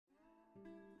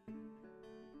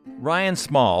Ryan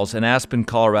Smalls, an Aspen,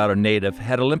 Colorado native,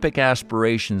 had Olympic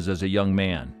aspirations as a young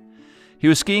man. He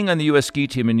was skiing on the U.S. ski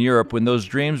team in Europe when those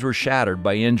dreams were shattered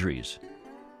by injuries.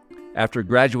 After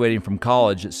graduating from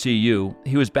college at CU,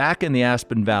 he was back in the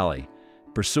Aspen Valley,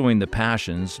 pursuing the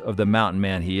passions of the mountain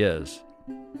man he is.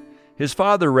 His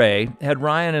father, Ray, had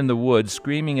Ryan in the woods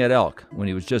screaming at elk when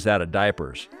he was just out of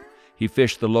diapers. He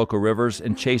fished the local rivers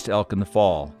and chased elk in the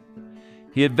fall.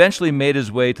 He eventually made his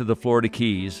way to the Florida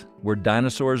Keys, where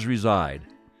dinosaurs reside.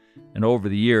 And over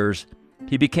the years,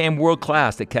 he became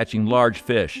world-class at catching large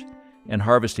fish and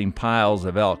harvesting piles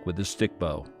of elk with his stick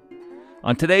bow.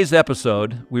 On today's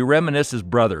episode, we reminisce as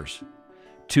brothers,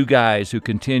 two guys who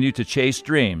continue to chase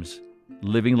dreams,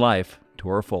 living life to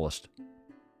our fullest.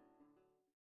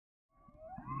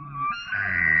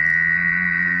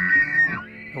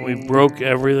 And we broke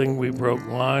everything. We broke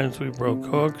lines, we broke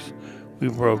hooks, we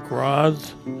broke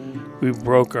rods, we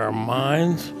broke our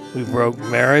minds, we broke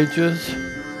marriages,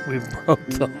 we broke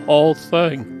the whole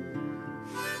thing.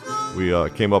 We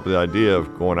came up with the idea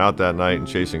of going out that night and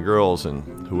chasing girls,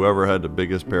 and whoever had the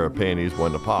biggest pair of panties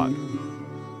won the pot.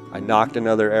 I knocked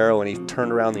another arrow and he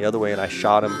turned around the other way and I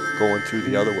shot him going through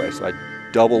the other way. So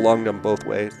I double lunged him both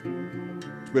ways.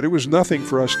 But it was nothing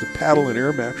for us to paddle an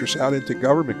air mattress out into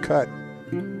Government Cut.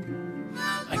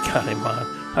 I got him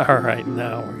on. All right,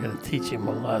 now we're going to teach him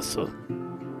a lesson.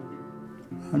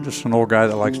 I'm just an old guy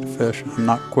that likes to fish. I'm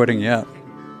not quitting yet.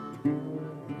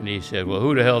 And he said, well,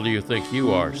 who the hell do you think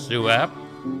you are, Sue App?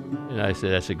 And I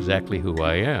said, that's exactly who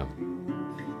I am.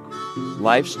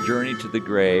 Life's journey to the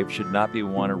grave should not be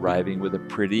one arriving with a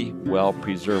pretty,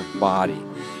 well-preserved body,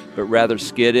 but rather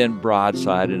skid in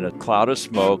broadside in a cloud of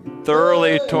smoke,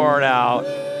 thoroughly torn out,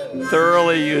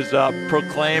 thoroughly used up,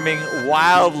 proclaiming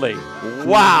wildly,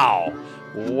 wow,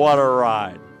 what a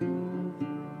ride.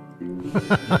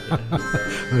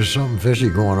 There's something fishy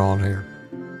going on here.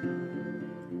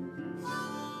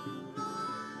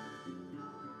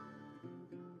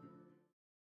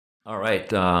 All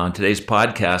right, on today's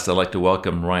podcast, I'd like to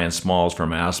welcome Ryan Smalls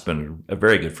from Aspen, a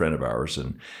very good friend of ours.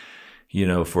 And, you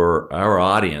know, for our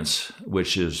audience,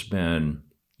 which has been,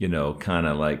 you know, kind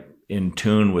of like in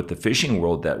tune with the fishing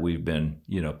world that we've been,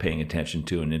 you know, paying attention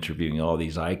to and interviewing all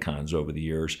these icons over the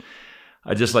years,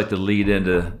 I'd just like to lead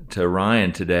into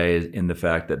Ryan today in the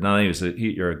fact that not only is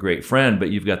you're a great friend,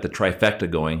 but you've got the trifecta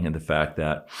going in the fact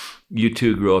that you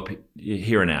two grew up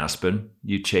here in Aspen.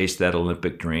 You chased that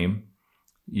Olympic dream.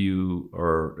 You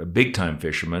are a big-time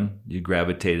fisherman. You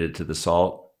gravitated to the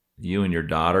salt. You and your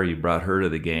daughter, you brought her to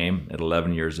the game at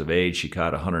 11 years of age. She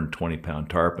caught a 120-pound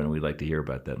tarpon. We'd like to hear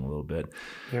about that in a little bit.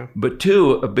 Yeah. But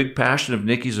two, a big passion of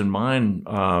Nikki's and mine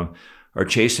are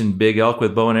chasing big elk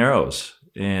with bow and arrows.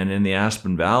 And in the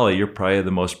Aspen Valley, you're probably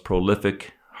the most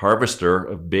prolific harvester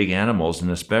of big animals, and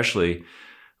especially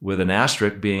with an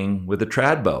asterisk being with a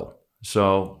trad bow.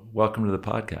 So welcome to the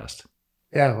podcast.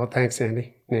 Yeah, well, thanks,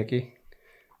 Andy, Nikki.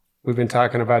 We've been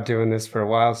talking about doing this for a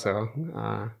while, so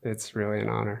it's really an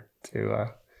honor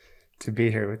to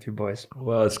be here with you boys.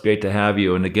 Well, it's great to have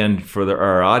you. And again, for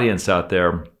our audience out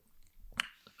there,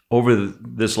 over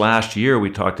this last year, we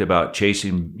talked about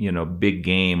chasing, you know, big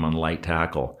game on light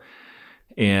tackle,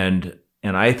 and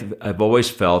I've always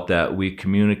felt that we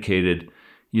communicated,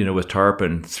 you know, with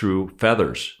tarpon through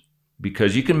feathers,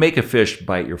 because you can make a fish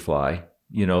bite your fly,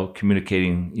 you know,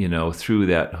 communicating, you know, through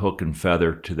that hook and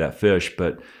feather to that fish,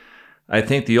 but I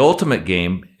think the ultimate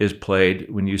game is played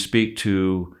when you speak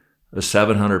to a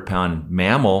 700-pound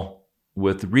mammal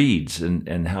with reeds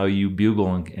and how you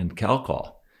bugle and cow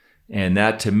call. And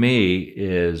that, to me,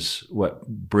 is what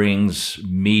brings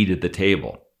me to the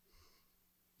table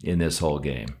in this whole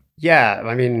game. Yeah,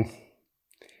 I mean,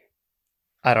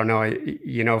 I don't know.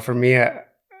 You know, for me,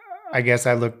 I guess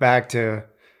I look back to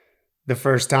the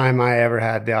first time I ever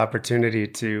had the opportunity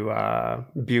to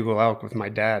bugle elk with my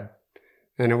dad.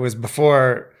 And it was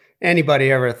before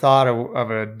anybody ever thought of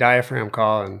a diaphragm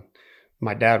call. And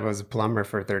my dad was a plumber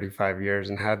for 35 years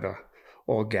and had the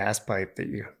old gas pipe that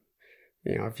you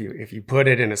know, if you put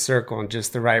it in a circle in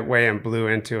just the right way and blew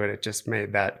into it, it just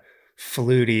made that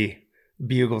fluty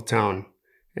bugle tone.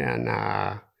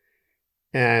 And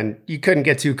you couldn't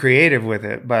get too creative with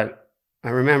it. But I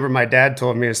remember my dad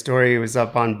told me a story. He was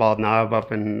up on Bald Knob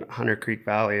up in Hunter Creek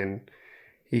Valley, and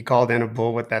he called in a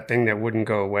bull with that thing that wouldn't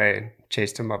go away and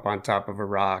chased him up on top of a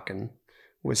rock, and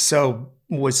was so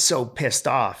pissed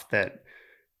off that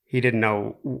he didn't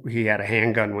know he had a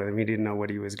handgun with him. He didn't know what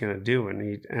he was going to do. And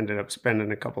he ended up spending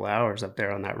a couple hours up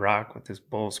there on that rock with this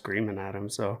bull screaming at him.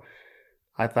 So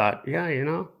I thought, yeah, you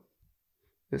know,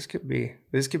 this could be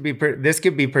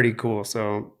pretty cool.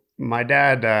 So my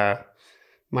dad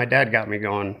got me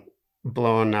going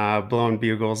blowing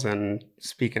bugles and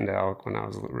speaking to elk when I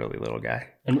was a really little guy.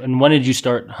 And when did you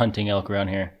start hunting elk around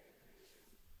here?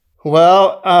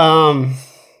 Well,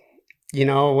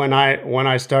 when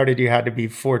I started, you had to be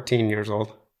 14 years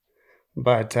old.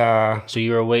 But so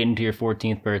you were waiting to your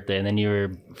 14th birthday, and then you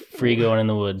were free going in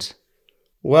the woods.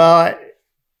 Well,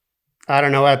 I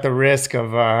don't know. At the risk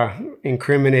of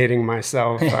incriminating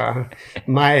myself,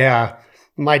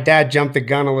 my dad jumped the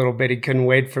gun a little bit. He couldn't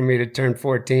wait for me to turn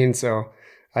 14, so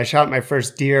I shot my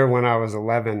first deer when I was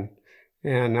 11,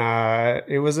 and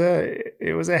it was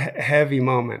a heavy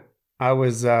moment. I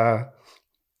was, I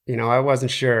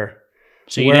wasn't sure.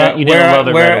 So you didn't love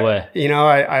it right away.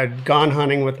 I'd gone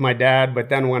hunting with my dad, but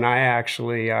then when I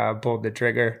actually pulled the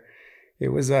trigger, it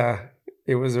was a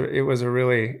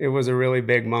really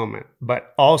big moment.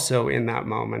 But also in that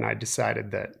moment, I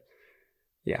decided that,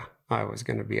 I was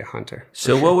going to be a hunter.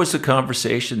 So what was the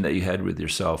conversation that you had with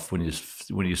yourself when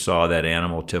you saw that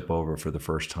animal tip over for the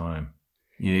first time?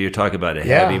 You're talking about a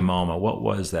heavy moment. What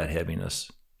was that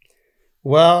heaviness?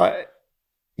 Well,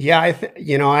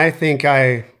 I think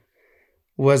I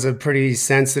was a pretty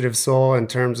sensitive soul in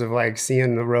terms of like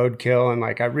seeing the roadkill, and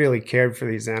like I really cared for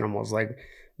these animals. Like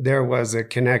there was a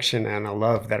connection and a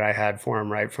love that I had for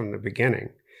them right from the beginning.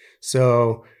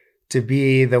 So to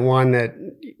be the one that,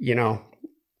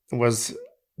 was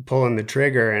pulling the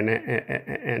trigger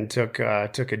and took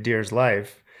a deer's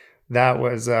life, that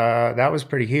was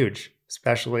pretty huge,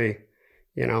 especially,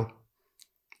 I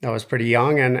was pretty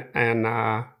young and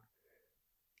I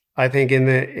think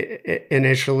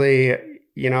initially,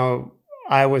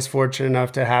 I was fortunate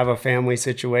enough to have a family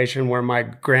situation where my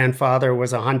grandfather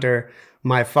was a hunter,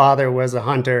 my father was a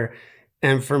hunter,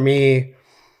 and for me,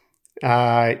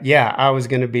 I was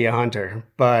going to be a hunter,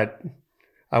 but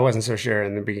I wasn't so sure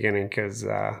in the beginning because,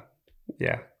 so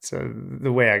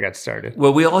the way I got started.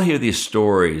 Well, we all hear these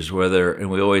stories, and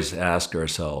we always ask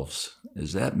ourselves,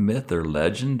 is that myth or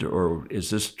legend, or is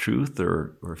this truth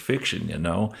or fiction,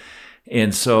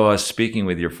 And so I was speaking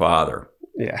with your father.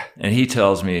 Yeah. And he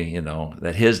tells me,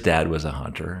 that his dad was a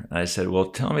hunter. And I said,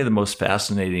 well, tell me the most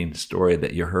fascinating story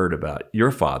that you heard about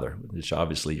your father, which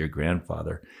obviously your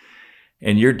grandfather.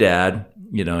 And your dad,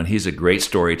 and he's a great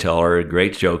storyteller, a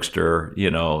great jokester,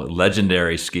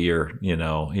 legendary skier,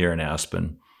 here in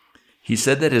Aspen. He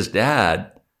said that his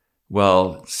dad,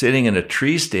 while sitting in a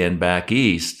tree stand back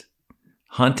east,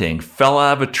 hunting, fell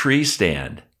out of a tree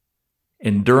stand.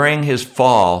 And during his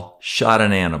fall, shot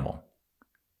an animal.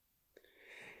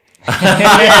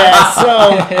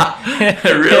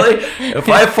 Really? If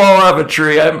I fall off a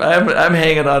tree, I'm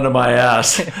hanging onto my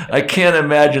ass. I can't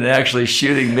imagine actually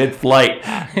shooting mid-flight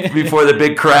before the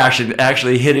big crash and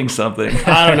actually hitting something.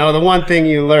 I don't know. The one thing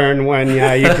you learn when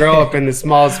you grow up in the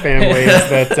Smalls family is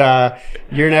that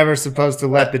you're never supposed to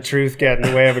let the truth get in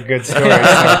the way of a good story. So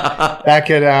that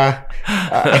could,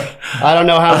 I don't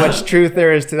know how much truth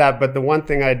there is to that, but the one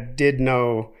thing I did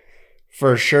know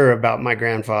for sure about my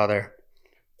grandfather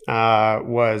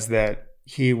was that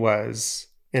he was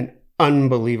an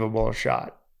unbelievable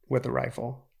shot with a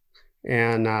rifle.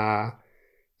 And I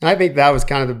think that was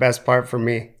kind of the best part for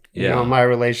me. Yeah. My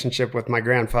relationship with my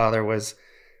grandfather was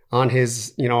on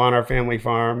his, on our family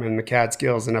farm in the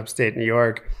Catskills in upstate New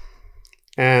York.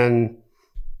 And,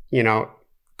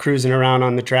 cruising around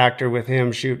on the tractor with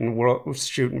him, shooting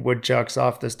woodchucks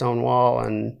off the stone wall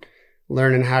and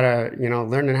learning how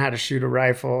to shoot a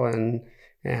rifle. And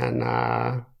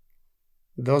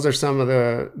those are some of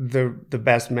the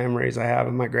best memories I have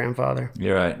of my grandfather.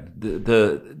 You're right.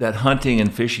 That hunting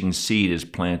and fishing seed is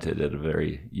planted at a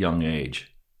very young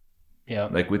age. Yeah.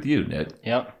 Like with you, Ned.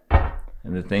 Yep.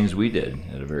 And the things we did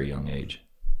at a very young age.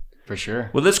 For sure.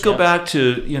 Well, let's go back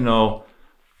to,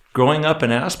 growing up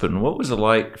in Aspen. What was it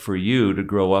like for you to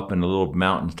grow up in a little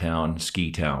mountain town, ski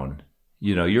town?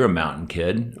 You're a mountain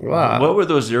kid. Wow. What were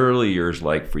those early years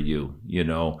like for you,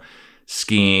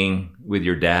 skiing with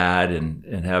your dad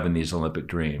and having these Olympic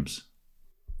dreams?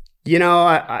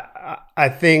 I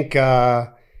think, I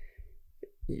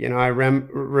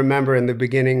remember in the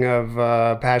beginning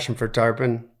of Passion for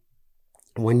Tarpon,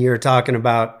 when you're talking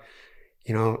about,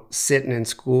 sitting in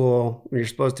school, you're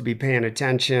supposed to be paying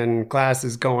attention,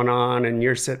 classes going on, and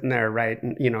you're sitting there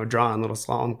writing, drawing little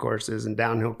slalom courses and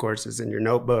downhill courses in your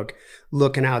notebook,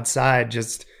 looking outside,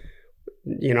 just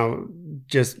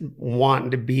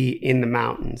wanting to be in the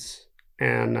mountains.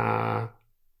 And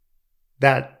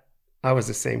that I was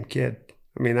the same kid.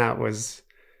 I mean,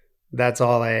 that's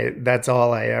all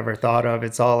I ever thought of.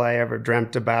 It's all I ever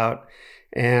dreamt about.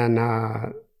 And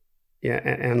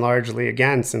and largely,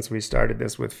 again, since we started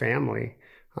this with family,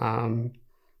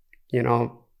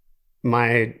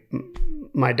 my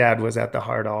dad was at the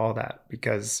heart of all that,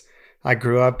 because I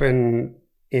grew up in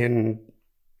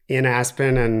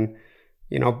Aspen, and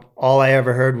all I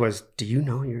ever heard was, "Do you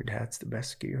know your dad's the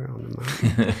best skier on the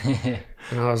mountain?"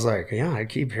 And I was like, "Yeah, I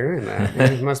keep hearing that.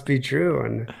 It must be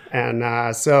true."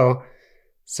 And so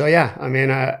yeah. I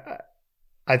mean,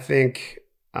 I think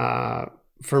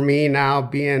for me now,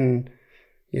 being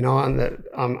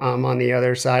I'm on the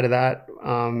other side of that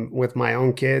with my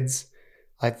own kids.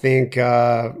 I think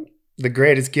the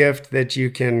greatest gift that you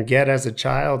can get as a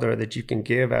child, or that you can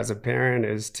give as a parent,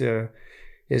 is to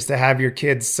have your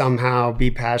kids somehow be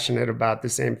passionate about the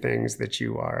same things that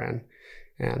you are.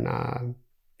 And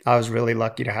I was really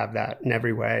lucky to have that in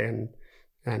every way.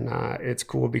 And it's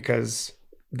cool because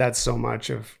that's so much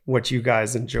of what you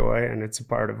guys enjoy, and it's a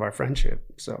part of our friendship.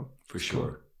 So for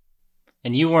sure.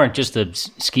 And you weren't just a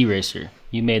ski racer.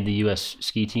 You made the U.S.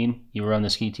 ski team. You were on the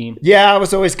ski team. Yeah, I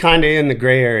was always kind of in the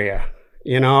gray area.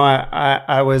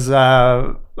 I was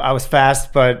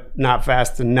fast, but not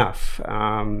fast enough.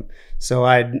 So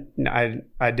I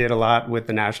did a lot with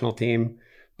the national team,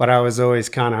 but I was always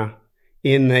kind of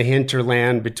in the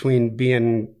hinterland between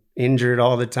being injured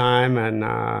all the time and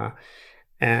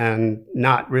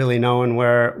not really knowing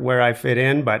where I fit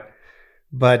in, but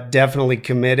definitely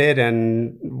committed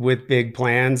and with big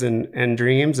plans and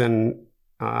dreams. And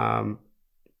I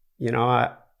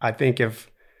think if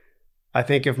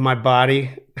my body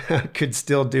could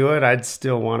still do it, I'd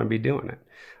still want to be doing it.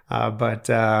 But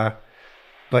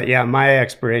yeah, my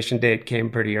expiration date came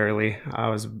pretty early. I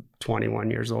was 21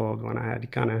 years old when I had to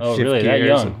kind of shift really? gears. That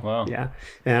young? Wow. Yeah.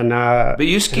 And but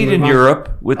you skied in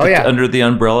Europe under the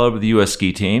umbrella of the U.S.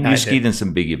 ski team. You skied in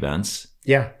some big events.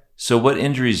 Yeah. So what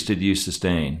injuries did you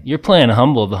sustain? You're playing the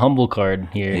humble card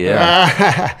here.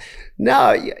 Yeah.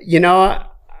 No,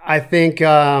 I think,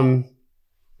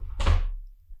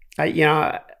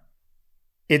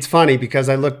 it's funny because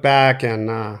I look back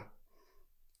and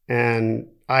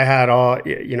I had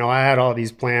all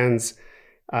these plans.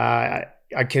 I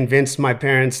convinced my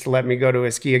parents to let me go to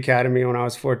a ski academy when I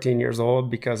was 14 years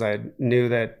old, because I knew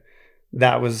that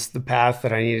was the path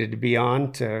that I needed to be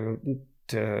on to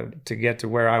get to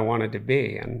where I wanted to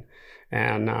be.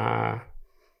 And a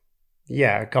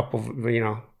couple,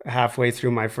 halfway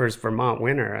through my first Vermont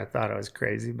winter, I thought I was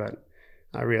crazy, but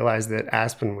I realized that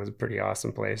Aspen was a pretty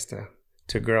awesome place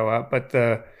to grow up. But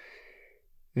the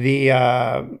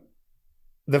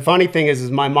funny thing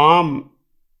is my mom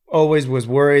always was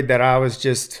worried that I was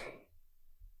just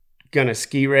gonna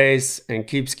ski race and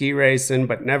keep ski racing,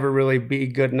 but never really be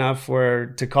good enough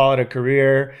to call it a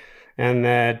career, and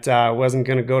that I wasn't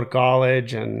gonna go to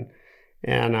college. And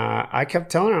I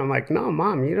kept telling her, I'm like, "No,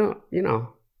 Mom,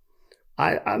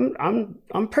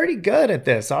 I'm pretty good at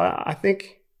this. I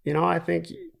think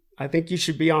you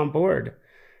should be on board."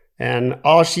 And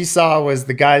all she saw was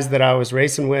the guys that I was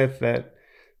racing with that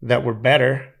were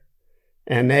better,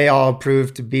 and they all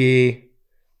proved to be,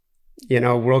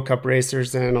 World Cup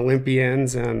racers and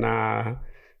Olympians. And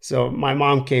so my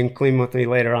mom came clean with me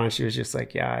later on. She was just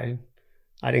like, "Yeah,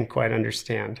 I didn't quite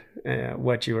understand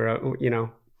what you were,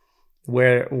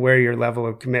 where your level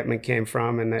of commitment came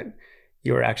from, and that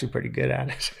you were actually pretty good at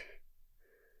it."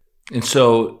 And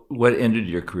so what ended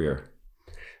your career?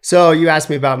 So you asked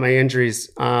me about my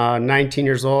injuries. 19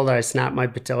 years old, I snapped my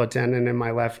patella tendon in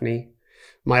my left knee.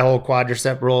 My whole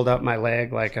quadricep rolled up my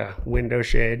leg like a window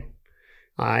shade.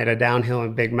 I had a downhill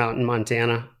in Big Mountain,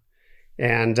 Montana.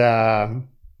 And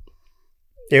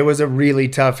it was a really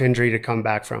tough injury to come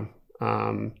back from.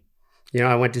 I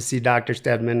went to see Dr.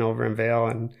 Stedman over in Vail,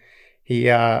 and he,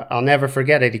 I'll never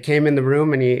forget it. He came in the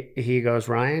room and he goes,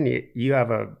 "Ryan, you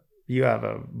have a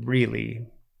really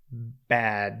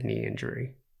bad knee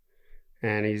injury."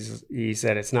 And he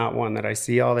said, "It's not one that I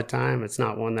see all the time. It's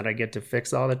not one that I get to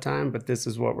fix all the time, but this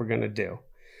is what we're going to do.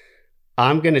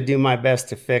 I'm going to do my best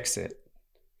to fix it,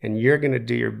 and you're going to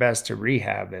do your best to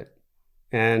rehab it.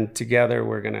 And together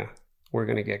we're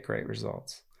going to get great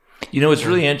results." It's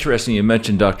really interesting. You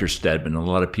mentioned Dr. Stedman. A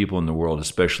lot of people in the world,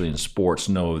 especially in sports,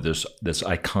 know this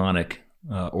iconic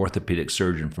orthopedic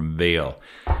surgeon from Vail.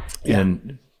 Yeah.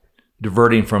 And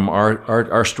diverting from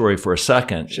our story for a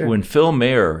second, sure. When Phil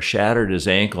Mayer shattered his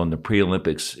ankle in the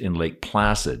pre-Olympics in Lake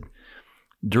Placid,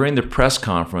 during the press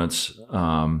conference,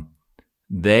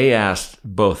 they asked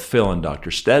both Phil and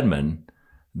Dr. Stedman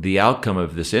the outcome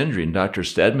of this injury. And Dr.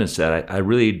 Stedman said, I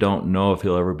really don't know if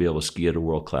he'll ever be able to ski at a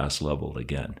world-class level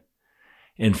again.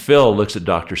 And Phil looks at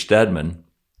Dr. Stedman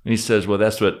and he says, "Well,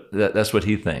 that's what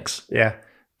he thinks." Yeah.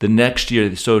 The next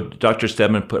year, so Dr.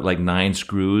 Stedman put like 9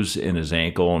 screws in his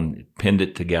ankle and pinned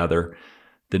it together.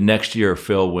 The next year,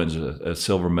 Phil wins a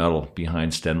silver medal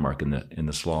behind Stenmark in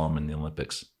the slalom in the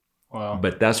Olympics. Wow!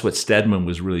 But that's what Stedman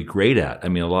was really great at. I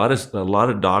mean, a lot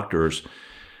of doctors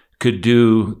could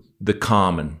do the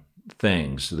common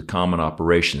things, the common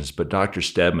operations, but Dr.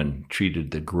 Stedman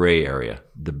treated the gray area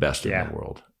the best in the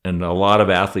world. And a lot of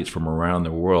athletes from around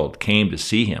the world came to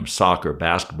see him. Soccer,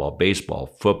 basketball,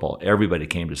 baseball, football, everybody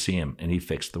came to see him, and he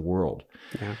fixed the world.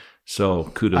 Yeah. So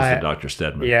kudos to Dr.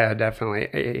 Stedman. Yeah,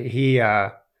 definitely. He,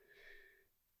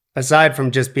 aside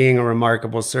from just being a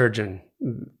remarkable surgeon,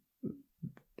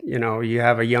 you know, you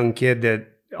have a young kid that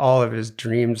all of his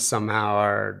dreams somehow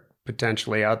are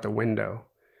potentially out the window.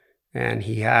 And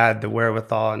he had the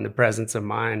wherewithal and the presence of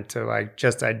mind to like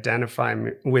just identify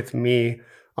with me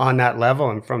on that level.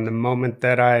 And from the moment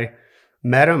that I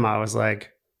met him, I was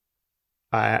like,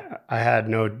 I had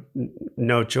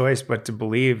no choice but to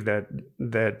believe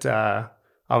that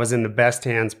I was in the best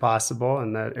hands possible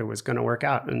and that it was going to work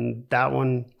out. And that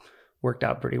one worked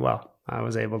out pretty well. I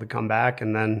was able to come back,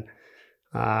 and then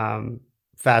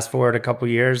fast forward a couple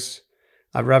years,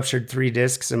 I ruptured 3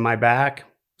 discs in my back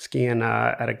skiing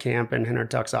at a camp in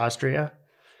Hintertux, Austria.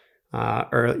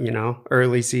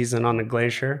 Early season on the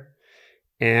glacier.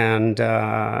 And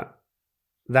that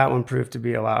one proved to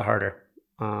be a lot harder.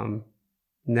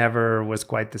 Never was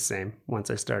quite the same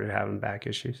once I started having back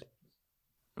issues.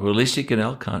 Well, at least you can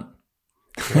elk hunt.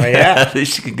 Well, yeah. At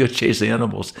least you can go chase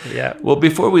animals. Yeah. Well,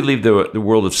 before we leave the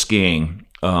world of skiing,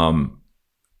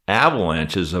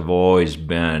 avalanches have always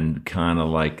been kind of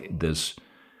like this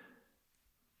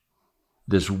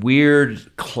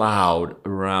weird cloud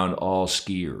around all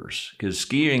skiers, because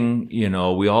skiing, you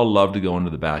know, we all love to go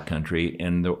into the backcountry,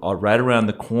 and right around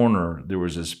the corner there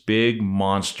was this big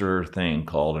monster thing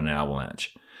called an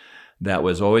avalanche that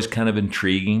was always kind of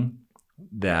intriguing,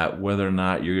 that whether or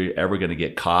not you're ever going to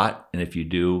get caught, and if you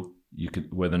do,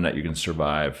 whether or not you're going to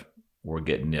survive or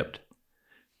get nipped.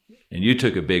 And you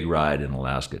took a big ride in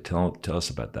Alaska. Tell us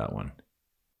about that one.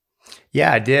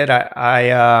 Yeah, I did.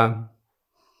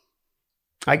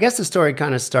 I guess the story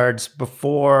kind of starts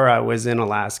before I was in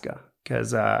Alaska,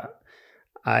 because I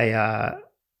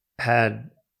had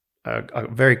a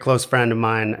very close friend of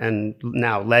mine and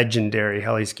now legendary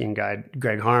heli skiing guide,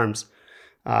 Greg Harms.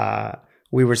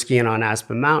 We were skiing on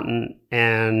Aspen Mountain,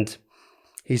 and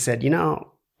he said, you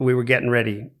know, we were getting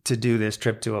ready to do this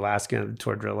trip to Alaska, the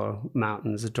Tordrillo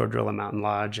Mountains, the Tordrillo Mountain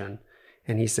Lodge, and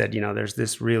he said, you know, there's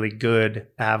this really good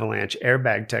avalanche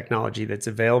airbag technology that's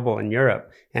available in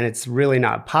Europe, and it's really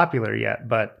not popular yet,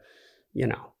 but you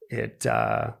know, it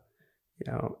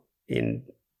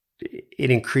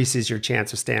increases your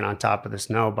chance of staying on top of the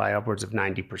snow by upwards of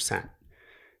 90%.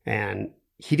 And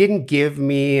he didn't give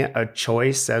me a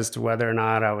choice as to whether or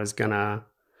not I was gonna,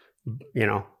 you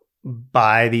know,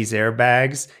 buy these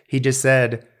airbags. He just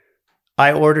said,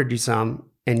 I ordered you some,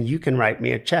 and you can write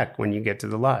me a check when you get to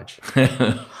the lodge.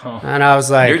 And I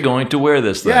was like, you're going to wear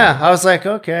this thing. Yeah. I was like,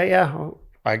 okay, yeah, well,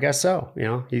 I guess so. You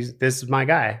know, this is my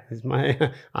guy.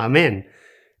 I'm in.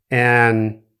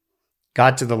 And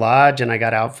got to the lodge, and I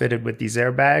got outfitted with these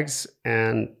airbags,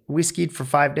 and we skied for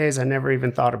 5 days. I never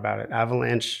even thought about it.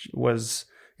 Avalanche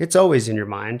it's always in your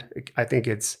mind. I think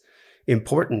it's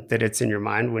important that it's in your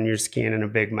mind when you're skiing in a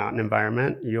big mountain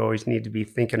environment. You always need to be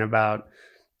thinking about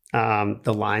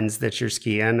the lines that you're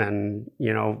skiing, and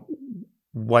you know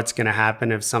what's going to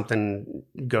happen if something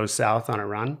goes south on a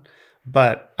run.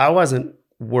 But I wasn't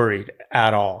worried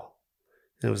at all.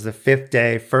 It was the 5th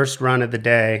day, first run of the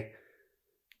day.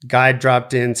 Guide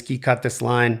dropped in, ski cut this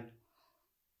line.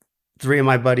 3 of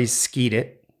my buddies skied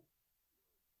it,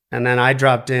 and then I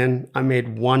dropped in. I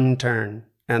made one turn,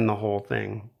 and the whole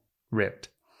thing ripped.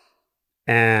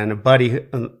 And a buddy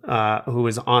who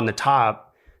was on the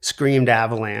top screamed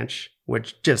avalanche,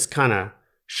 which just kind of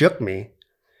shook me.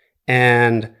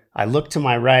 And I looked to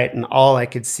my right, and all I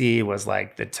could see was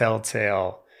like the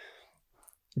telltale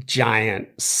giant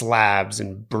slabs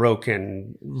and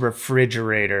broken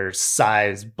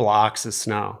refrigerator-sized blocks of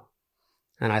snow.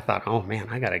 And I thought, oh man,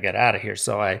 I got to get out of here.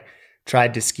 So I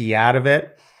tried to ski out of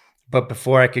it. But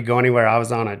before I could go anywhere, I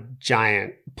was on a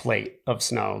giant plate of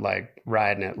snow, like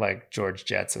riding it like George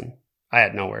Jetson. I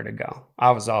had nowhere to go.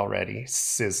 I was already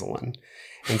sizzling.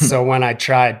 And so when I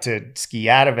tried to ski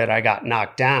out of it, I got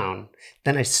knocked down.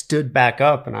 Then I stood back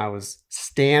up, and I was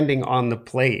standing on the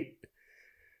plate,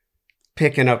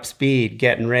 picking up speed,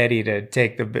 getting ready to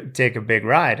take a big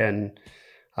ride. And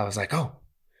I was like, oh,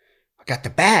 I got the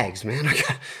bags, man.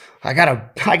 I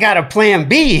got a plan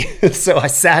B. So I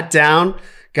sat down,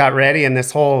 got ready, and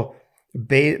this bowl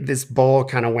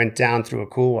kind of went down through a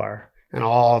couloir, and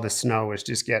all the snow was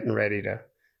just getting ready to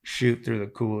shoot through the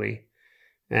coulee.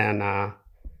 And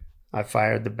I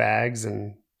fired the bags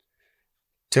and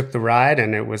took the ride,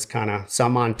 and it was kind of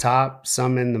some on top,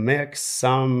 some in the mix,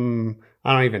 some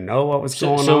I don't even know what was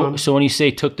going on. So when you say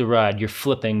took the ride, you're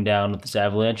flipping down with this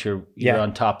avalanche, or you're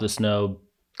on top of the snow,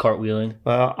 cartwheeling?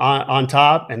 Well, on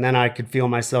top, and then I could feel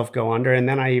myself go under, and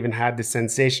then I even had the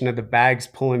sensation of the bags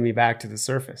pulling me back to the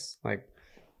surface, like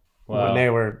when they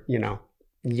were,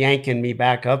 yanking me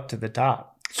back up to the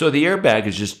top. So the airbag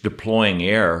is just deploying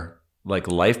air like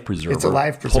a life preserver. It's a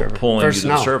life preserver. Pulling you to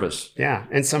the surface. Yeah,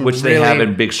 and some which they have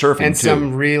in big surfing and too.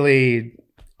 some really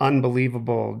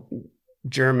unbelievable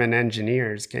German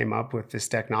engineers came up with this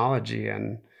technology,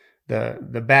 and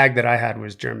the bag that I had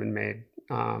was German made.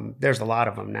 There's a lot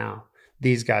of them now.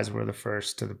 These guys were the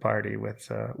first to the party with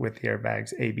the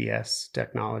airbags, ABS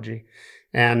technology,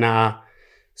 and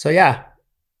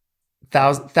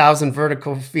 1,000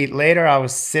 vertical feet later, I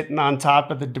was sitting on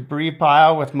top of the debris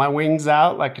pile with my wings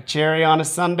out like a cherry on a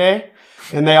sundae,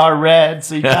 and they are red,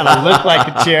 so you kind of look like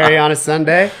a cherry on a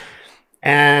sundae.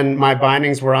 And my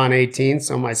bindings were on 18,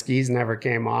 so my skis never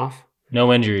came off.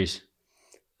 No injuries?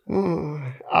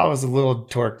 I was a little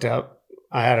torqued up.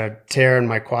 I had a tear in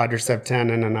my quadricep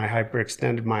tendon, and I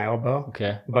hyperextended my elbow.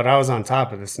 Okay. But I was on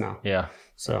top of the snow. Yeah.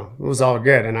 So it was all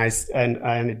good. And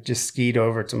I just skied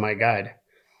over to my guide,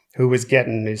 who was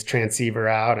getting his transceiver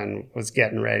out and was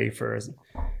getting ready for his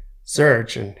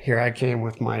search. And here I came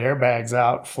with my airbags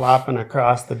out, flopping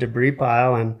across the debris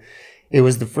pile. And it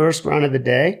was the first run of the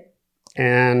day.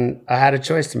 And I had a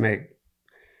choice to make.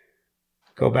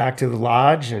 Go back to the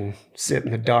lodge and sit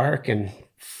in the dark and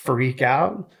freak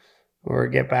out, or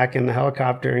get back in the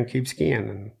helicopter and keep skiing.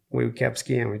 And we kept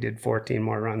skiing. We did 14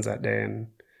 more runs that day. And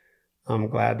I'm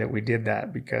glad that we did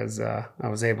that, because I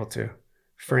was able to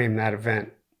frame that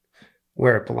event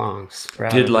where it belongs.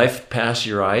 Did life pass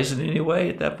your eyes in any way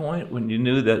at that point when you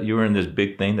knew that you were in this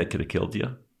big thing that could have killed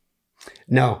you?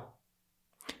 No.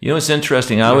 It's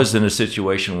interesting. I was in a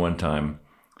situation one time,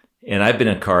 and I've been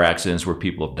in car accidents where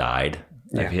people have died.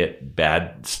 Yeah. I've hit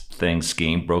bad things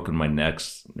skiing, broken my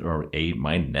necks,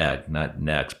 my neck, not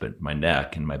necks, but my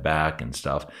neck and my back and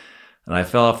stuff. And I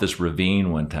fell off this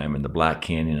ravine one time in the Black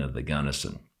Canyon of the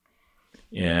Gunnison.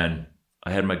 And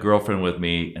I had my girlfriend with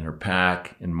me and her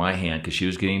pack in my hand because she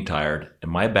was getting tired.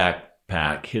 And my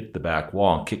backpack hit the back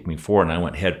wall and kicked me forward, and I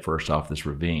went head first off this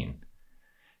ravine.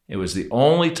 It was the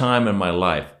only time in my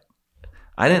life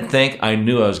I didn't think I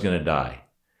knew I was going to die.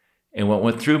 And what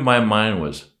went through my mind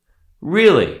was,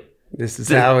 really? This is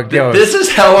how it goes. This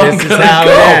is how I'm going to go.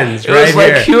 It ends, it was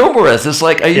like humorous. It's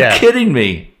like, are you kidding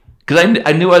me? Because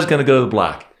I knew I was going to go to the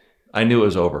black. I knew it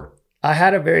was over. I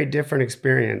had a very different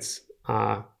experience.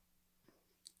 And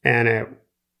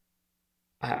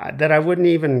that I wouldn't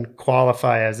even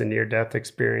qualify as a near-death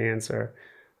experience. Or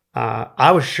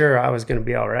I was sure I was going to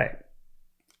be all right.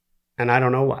 And I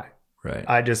don't know why. Right.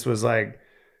 I just was like,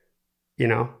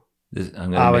 I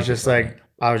was just like,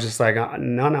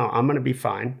 no, I'm going to be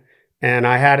fine. And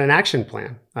I had an action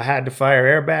plan. I had to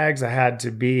fire airbags. I had to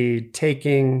be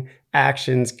taking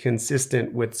actions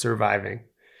consistent with surviving.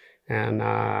 And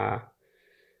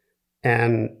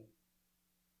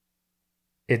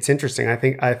it's interesting.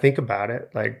 I think about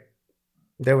it. Like,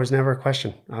 there was never a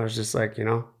question. I was just like,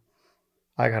 I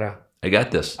got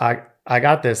this. I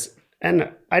got this.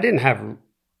 And I didn't have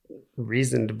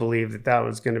reason to believe that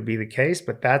was going to be the case,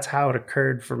 but that's how it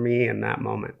occurred for me in that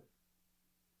moment.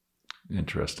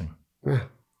 Interesting. Yeah.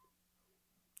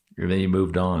 And then you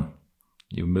moved on.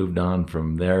 You moved on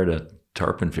from there to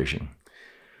tarpon fishing.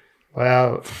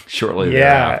 Well, shortly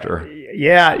thereafter.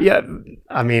 Yeah.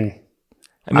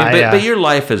 But your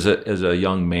life as a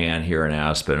young man here in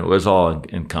Aspen, it was all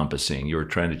encompassing. You were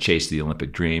trying to chase the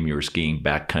Olympic dream. You were skiing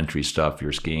backcountry stuff. You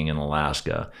were skiing in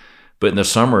Alaska. But in the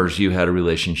summers, you had a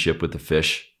relationship with the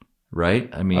fish,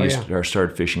 right? You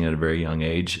started fishing at a very young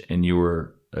age, and you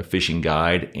were a fishing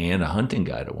guide and a hunting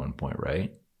guide at one point,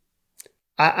 right?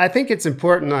 I think it's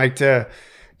important, I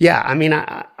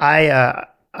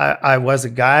was a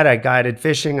guide. I guided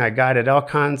fishing. I guided elk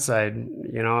hunts. I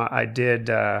did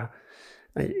that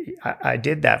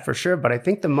for sure. But I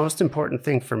think the most important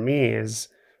thing for me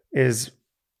is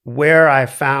where I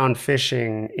found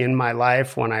fishing in my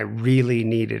life when I really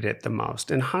needed it the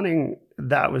most. And hunting,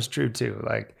 that was true too.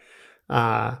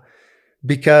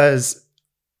 Because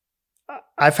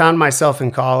I found myself in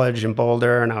college in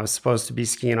Boulder, and I was supposed to be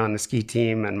skiing on the ski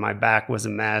team, and my back was a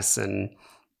mess, and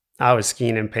I was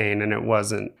skiing in pain, and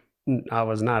I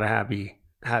was not a happy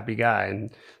guy. And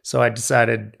so I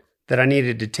decided that I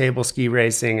needed to table ski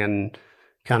racing and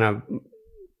kind of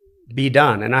be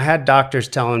done. And I had doctors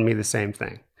telling me the same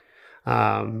thing.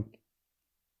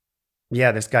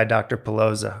 This guy, Dr.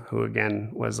 Pelosa, who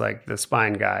again was like the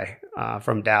spine guy,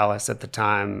 from Dallas at the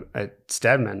time at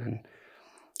Stedman. And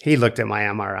he looked at my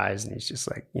MRIs and he's just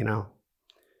like,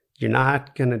 you're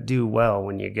not going to do well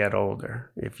when you get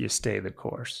older if you stay the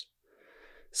course.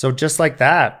 So just like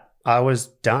that, I was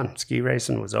done. Ski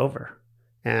racing was over.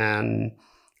 And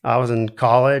I was in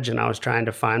college and I was trying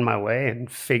to find my way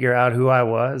and figure out who I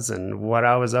was and what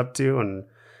I was up to.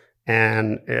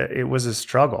 And it was a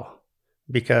struggle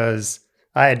because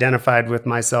I identified with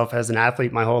myself as an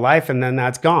athlete my whole life, and then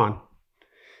that's gone.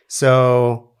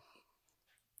 So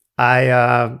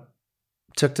I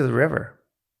took to the river,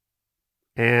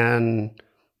 and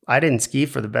I didn't ski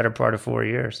for the better part of 4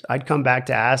 years. I'd come back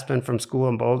to Aspen from school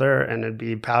in Boulder, and it'd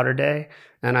be powder day,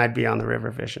 and I'd be on the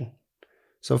river fishing.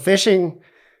 So fishing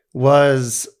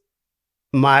was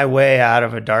my way out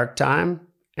of a dark time,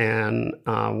 and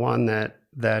one that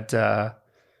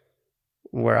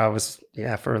where I was,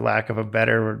 for lack of a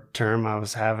better term, I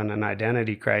was having an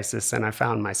identity crisis, and I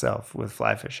found myself with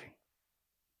fly fishing.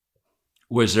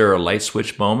 Was there a light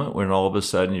switch moment when all of a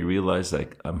sudden you realized,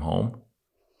 like, I'm home?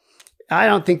 I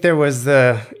don't think there was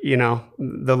the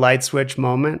light switch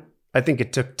moment. I think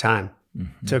it took time.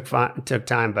 Mm-hmm. Took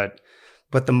time, but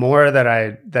the more that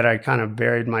I kind of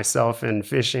buried myself in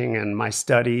fishing and my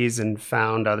studies and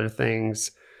found other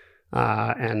things,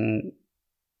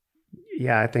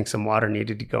 I think some water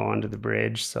needed to go under the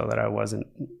bridge so that I wasn't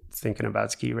thinking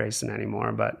about ski racing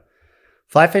anymore. But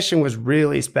fly fishing was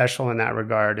really special in that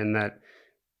regard, in that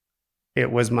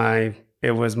it was my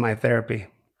therapy,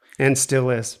 and still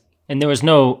is. And there was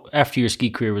after your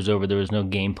ski career was over, there was no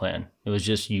game plan. It was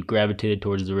just you gravitated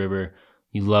towards the river,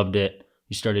 you loved it,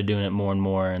 you started doing it more and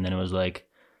more, and then it was like,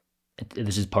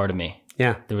 this is part of me.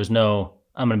 Yeah. There was no,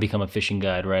 I'm going to become a fishing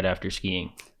guide right after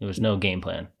skiing. There was no game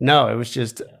plan. No, it was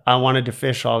just, I wanted to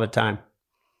fish all the time.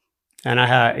 And I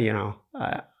had,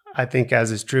 I think,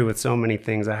 as is true with so many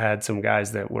things, I had some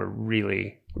guys that were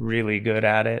really, really good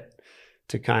at it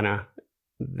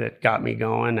that got me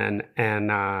going.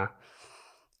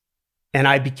 And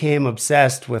I became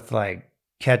obsessed with like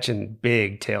catching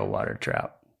big tailwater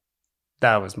trout.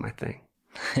 That was my thing.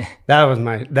 That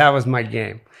was my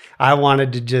game. I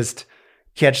wanted to just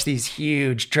catch these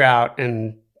huge trout,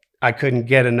 and I couldn't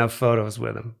get enough photos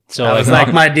with them. So that was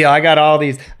like my deal. I got all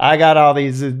these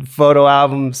photo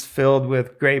albums filled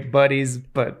with great buddies,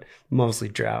 but mostly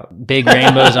trout. Big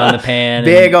rainbows on the pan.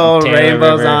 Big old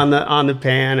rainbows River. on the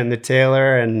pan and the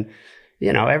Taylor, and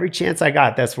every chance I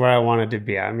got, that's where I wanted to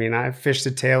be. I mean, I fished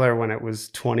the Taylor when it was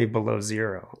 20 below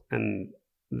zero, and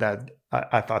that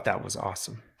I thought that was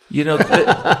awesome.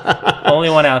 Only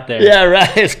one out there. Yeah,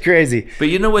 right. It's crazy. But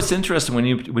what's interesting when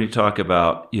you talk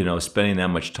about spending that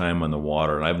much time on the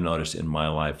water, and I've noticed in my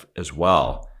life as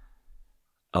well,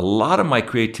 a lot of my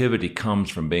creativity comes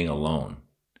from being alone.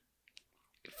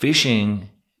 Fishing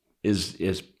is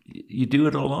you do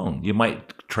it alone. You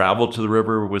might travel to the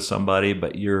river with somebody,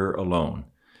 but you're alone.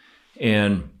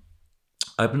 And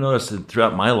I've noticed that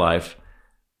throughout my life,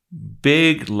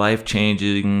 big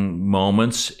life-changing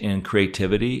moments and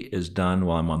creativity is done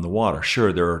while I'm on the water.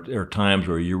 Sure, there are times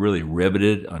where you're really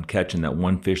riveted on catching that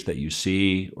one fish that you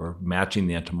see or matching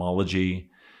the entomology.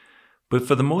 But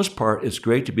for the most part, it's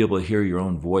great to be able to hear your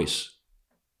own voice.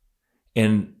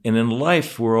 And in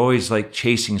life, we're always like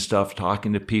chasing stuff,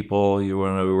 talking to people.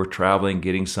 We're traveling,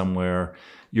 getting somewhere.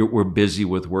 We're busy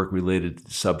with work-related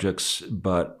subjects.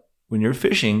 But when you're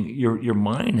fishing, your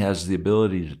mind has the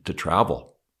ability to travel.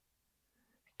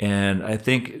 And I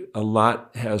think a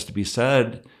lot has to be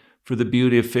said for the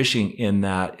beauty of fishing, in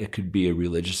that it could be a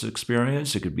religious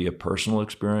experience, it could be a personal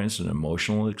experience, an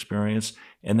emotional experience,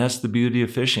 and that's the beauty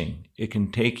of fishing. It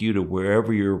can take you to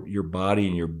wherever your body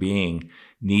and your being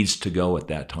needs to go at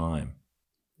that time.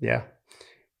 Yeah.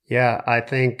 Yeah, I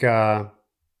think to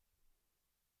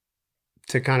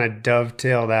kind of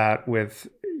dovetail that with,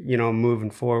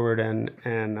 moving forward and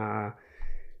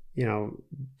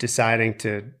deciding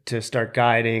to start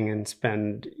guiding and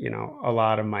spend, a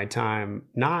lot of my time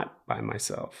not by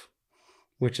myself,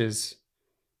 which was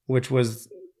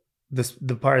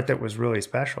the part that was really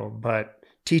special, but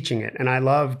teaching it. And I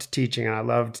loved teaching, and I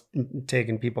loved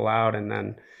taking people out, and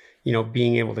then,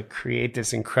 being able to create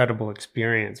this incredible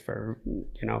experience for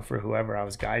whoever I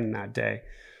was guiding that day.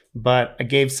 But I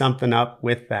gave something up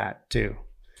with that too.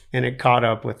 And it caught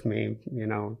up with me,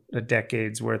 a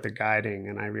decade's worth of guiding.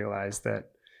 And I realized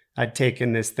that I'd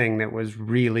taken this thing that was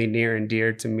really near and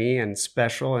dear to me and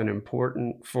special and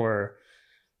important for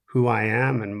who I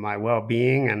am and my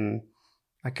well-being. And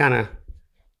I kind of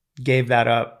gave that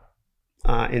up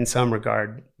in some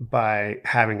regard by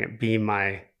having it be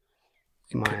my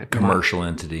commercial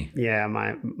entity. Yeah,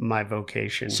 my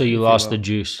vocation. So you lost the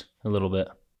juice a little bit.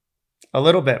 A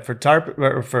little bit for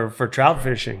for trout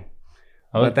fishing.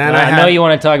 Oh, but then I know you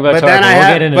want to talk about tarpon. We'll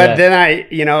get into that. But then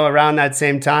around that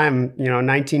same time,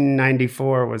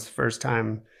 1994 was the first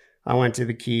time I went to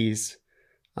the Keys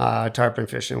tarpon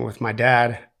fishing with my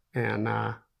dad. And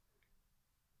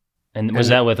was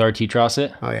that with RT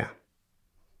Trossett? Oh, yeah.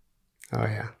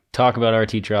 Talk about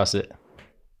RT Trossett.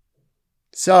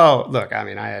 So, look, I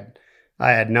mean, I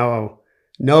had no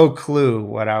clue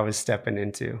what I was stepping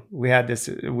into. We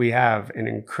have an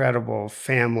incredible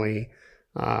family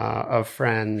of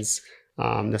friends,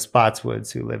 the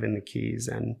Spotswoods, who live in the Keys,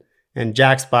 and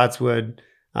Jack Spotswood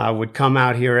would come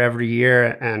out here every year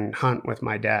and hunt with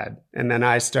my dad. And then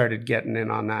I started getting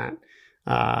in on that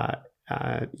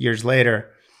years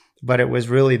later. But it was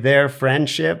really their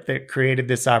friendship that created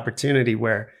this opportunity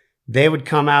where they would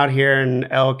come out here and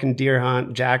elk and deer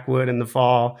hunt, Jack would in the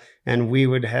fall, and we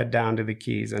would head down to the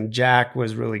Keys. And Jack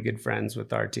was really good friends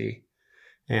with RT.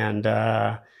 And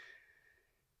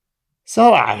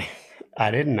so I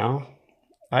didn't know.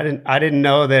 I didn't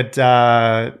know that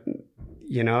that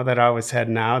I was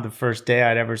heading out. The first day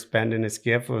I'd ever spend in a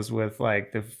skiff was with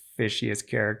like the fishiest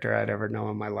character I'd ever known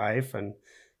in my life, and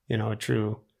a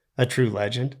true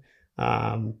legend.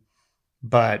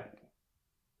 But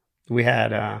we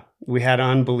had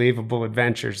unbelievable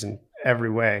adventures in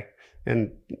every way,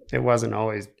 and it wasn't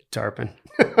always tarpon.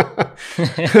 Do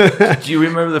you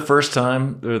remember the first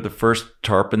time, or the first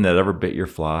tarpon that ever bit your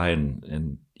fly,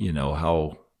 and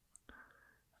how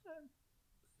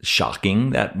shocking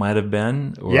that might have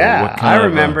been? Or yeah, I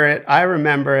remember it. I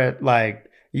remember it like,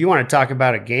 you want to talk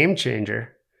about a game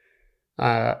changer.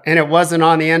 And it wasn't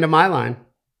on the end of my line.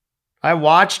 I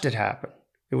watched it happen.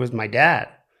 It was my dad.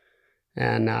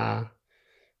 And,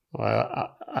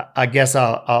 I guess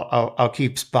I'll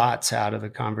keep spots out of the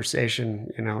conversation,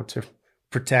 to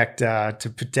protect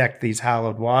these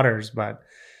hallowed waters. But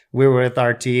we were with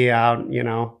RT out,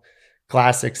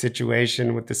 classic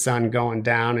situation with the sun going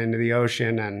down into the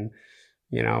ocean, and,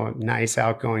 nice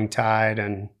outgoing tide.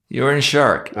 And you were in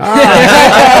Shark.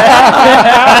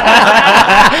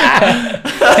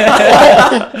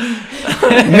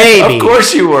 Maybe. Of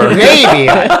course you were. Maybe.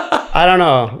 I don't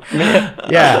know.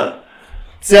 Yeah.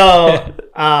 So,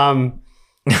 and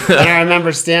I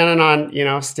remember standing on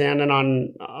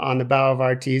the bow of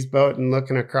RT's boat and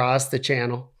looking across the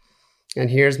channel, and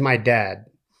here's my dad.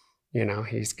 He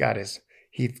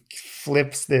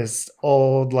flips this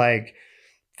old like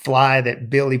fly that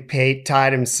Billy Pate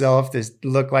tied himself. This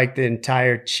looked like the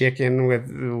entire chicken with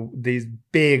these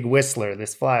big whistler.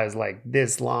 This fly is like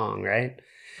this long, right?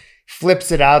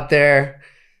 Flips it out there,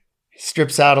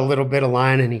 strips out a little bit of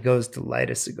line, and he goes to light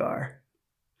a cigar.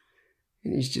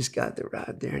 And he's just got the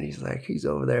rod there, and he's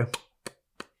over there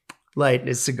lighting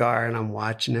his cigar, and I'm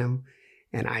watching him,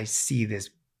 and I see this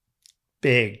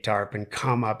big tarpon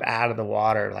come up out of the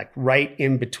water, like right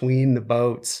in between the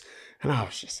boats. And I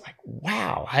was just like,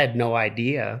 wow. I had no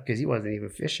idea, because he wasn't even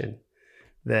fishing,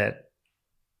 that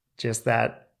just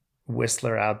that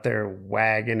whistler out there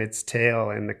wagging its tail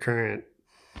in the current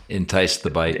enticed the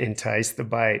bite.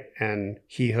 And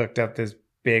he hooked up this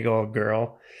big old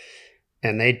girl,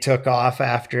 and they took off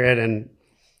after it.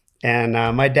 And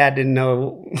my dad didn't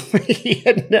know. He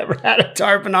had never had a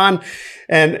tarpon on,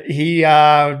 and he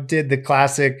did the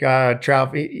classic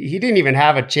trout. He didn't even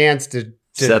have a chance to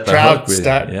trout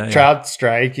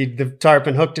strike. The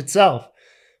tarpon hooked itself.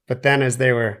 But then as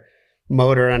they were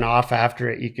motoring off after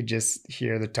it, you could just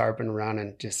hear the tarpon run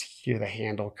and just hear the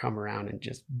handle come around and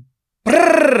just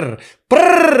brrr,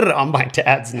 brrr on my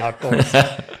dad's knuckles.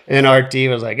 And RT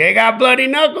was like, "They got bloody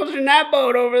knuckles in that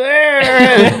boat over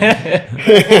there."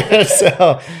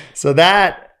 so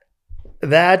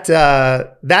that's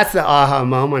the aha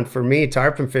moment for me,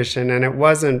 tarpon fishing. And it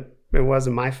wasn't the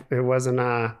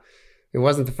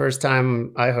first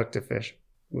time I hooked a fish.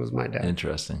 It was my dad.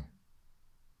 Interesting.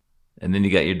 And then you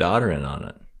got your daughter in on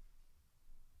it.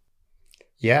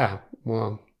 Yeah.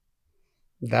 Well,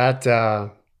 that,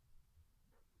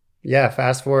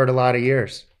 fast forward a lot of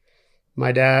years.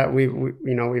 My dad,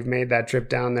 we've made that trip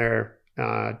down there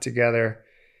together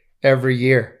every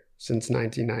year since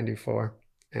 1994.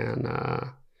 And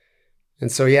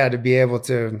so, to be able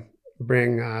to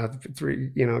bring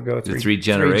three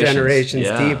generations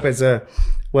deep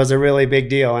was a really big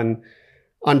deal. And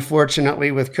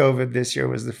unfortunately, with COVID, this year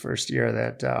was the first year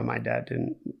that my dad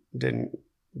didn't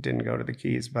go to the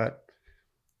Keys. But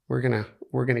we're gonna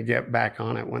get back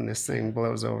on it when this thing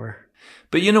blows over.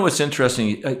 But what's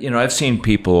interesting? I've seen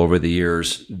people over the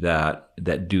years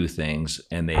that do things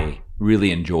and they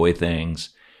really enjoy things,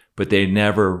 but they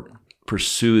never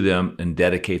pursue them and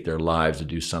dedicate their lives to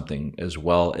do something as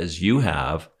well as you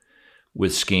have.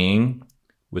 with skiing,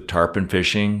 with tarpon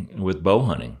fishing, and with bow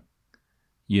hunting.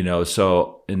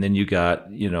 So, and then you got,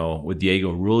 with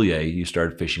Diego Roulier, you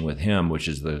started fishing with him, which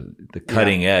is the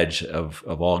cutting edge of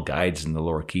all guides in the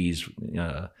Lower Keys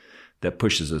that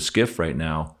pushes a skiff right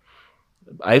now.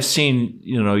 I've seen,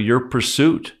 your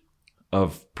pursuit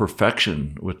of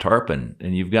perfection with tarpon,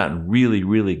 and you've gotten really,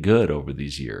 really good over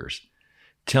these years.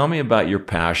 Tell me about your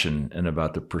passion and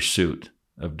about the pursuit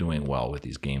of doing well with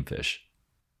these game fish.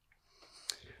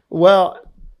 Well,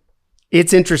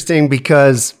 it's interesting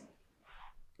because,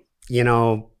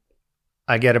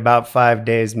 I get about 5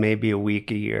 days, maybe a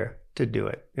week, a year to do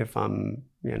it if I'm,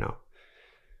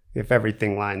 if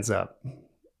everything lines up.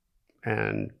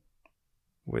 And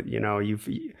with, you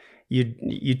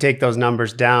take those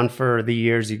numbers down for the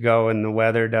years you go and the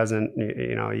weather doesn't,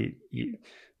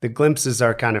 the glimpses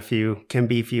are kind of can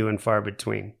be few and far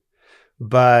between.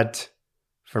 But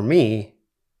for me,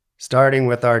 starting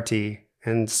with RT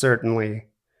and certainly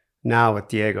now with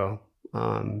Diego,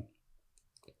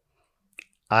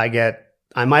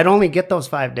 I might only get those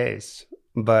 5 days,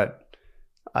 but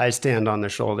I stand on the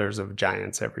shoulders of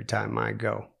giants every time I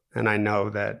go. And I know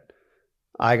that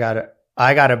I got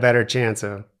a better chance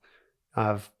of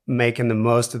making the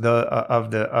most of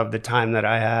the time that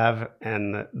I have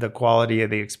and the quality of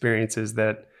the experiences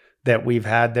that we've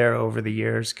had there over the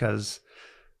years because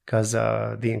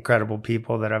the incredible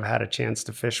people that I've had a chance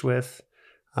to fish with.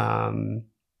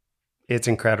 It's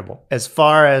incredible. As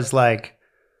far as like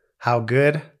how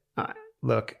good,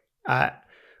 look,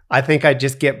 I think I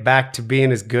just get back to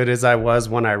being as good as I was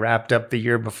when I wrapped up the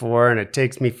year before, and it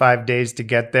takes me 5 days to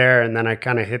get there, and then I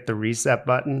kind of hit the reset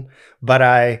button. But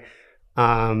I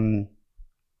put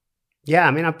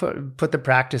the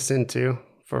practice into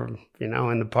for,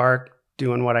 in the park,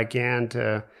 doing what I can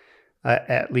to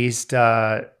at least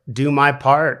do my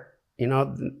part.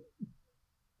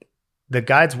 The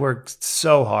guides work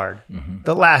so hard. Mm-hmm.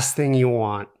 The last thing you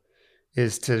want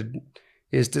is to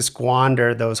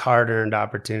squander those hard-earned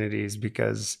opportunities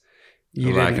because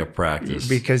you lack of practice.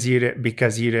 Because you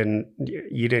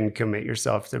didn't commit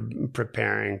yourself to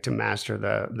preparing to master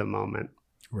the moment.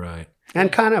 Right.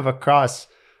 And kind of across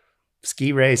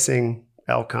ski racing,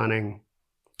 elk hunting,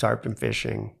 tarpon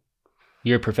fishing.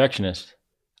 You're a perfectionist.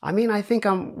 I mean, I think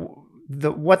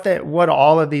what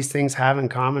all of these things have in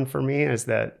common for me is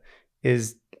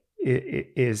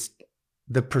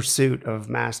the pursuit of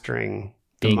mastering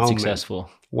the being moment successful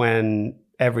when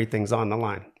everything's on the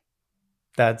line.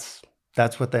 That's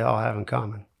what they all have in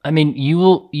common. I mean, you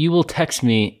will text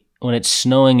me when it's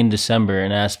snowing in December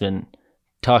in Aspen,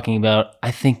 talking about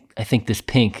I think this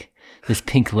pink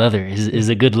leather is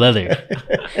a good leather.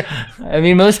 I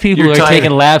mean, most people are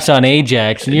taking laps on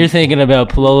Ajax, and you're thinking about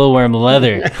Pololo worm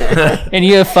leather, and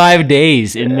you have 5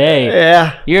 days in May.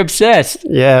 Yeah, you're obsessed.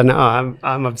 Yeah, no,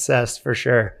 I'm obsessed for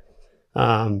sure.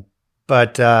 But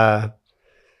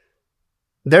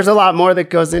there's a lot more that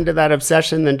goes into that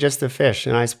obsession than just the fish,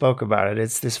 and I spoke about it.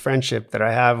 It's this friendship that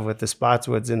I have with the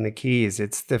Spotswoods and the Keys.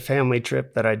 It's the family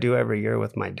trip that I do every year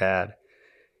with my dad.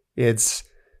 It's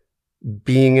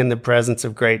being in the presence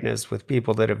of greatness with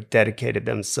people that have dedicated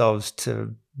themselves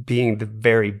to being the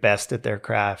very best at their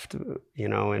craft,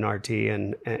 in RT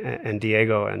and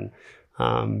Diego, and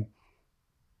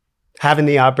having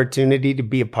the opportunity to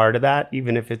be a part of that,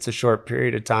 even if it's a short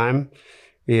period of time,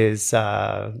 is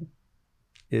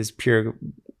pure,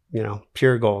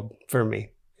 pure gold for me.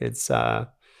 It's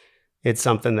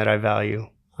something that I value,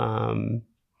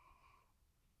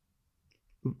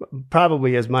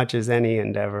 probably as much as any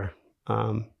endeavor.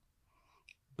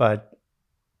 But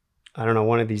I don't know,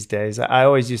 one of these days, I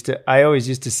always used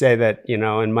to say that,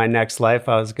 in my next life,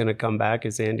 I was going to come back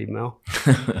as Andy Mill,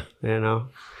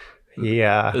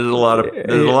 Yeah. There's a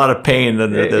lot of pain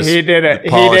under this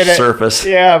polished surface.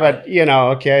 Yeah. But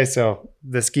okay. So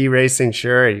the ski racing,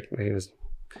 sure. He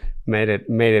made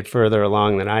it further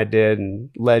along than I did, and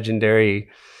legendary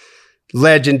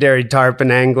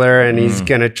tarpon angler, and he's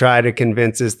going to try to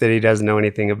convince us that he doesn't know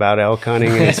anything about elk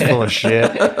hunting and he's full of shit.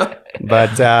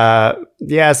 But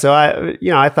so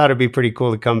I thought it'd be pretty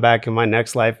cool to come back in my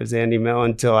next life as Andy Mill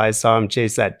until I saw him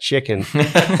chase that chicken.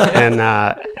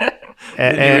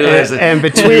 And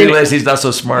between you realize he's not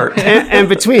so smart. and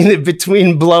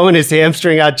between blowing his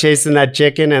hamstring out chasing that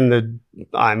chicken and the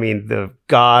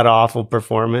god awful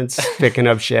performance picking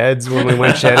up sheds when we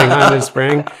went shedding on this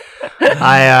spring,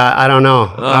 I don't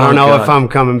know. I don't know if I'm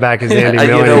coming back as Andy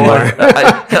Mill anymore.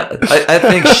 I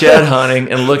think shed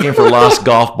hunting and looking for lost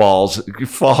golf balls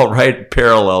fall right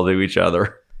parallel to each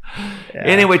other.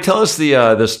 Anyway, tell us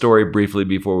the story briefly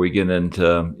before we get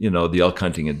into the elk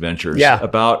hunting adventures. Yeah.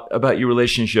 About your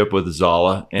relationship with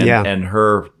Zala and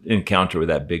her encounter with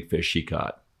that big fish she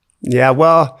caught. Yeah,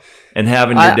 well, and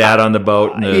having your dad on the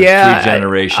boat and the 3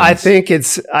 generations. I think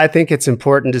it's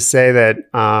important to say that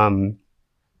I'm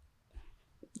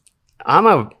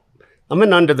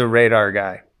an under the radar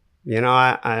guy.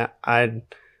 I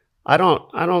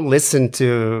don't listen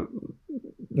to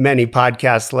many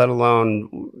podcasts, let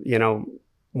alone,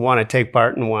 want to take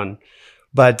part in one.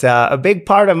 But a big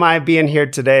part of my being here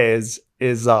today is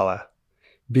Zala,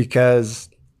 because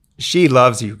she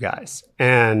loves you guys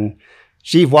and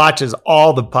she watches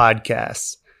all the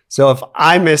podcasts. So if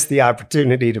I miss the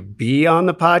opportunity to be on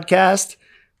the podcast,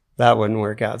 that wouldn't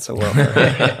work out so well for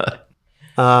her.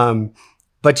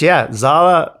 But yeah,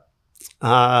 Zala,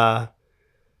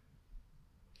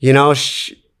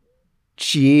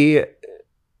 she's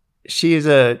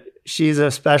a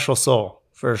special soul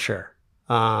for sure.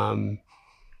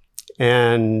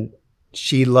 And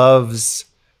she loves,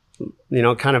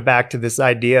 kind of back to this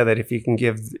idea that if you can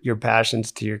give your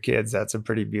passions to your kids, that's a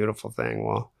pretty beautiful thing.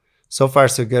 Well, so far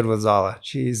so good with Zala.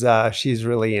 She's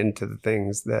really into the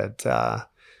things that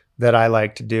I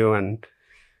like to do. And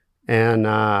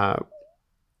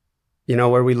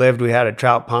where we lived, we had a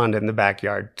trout pond in the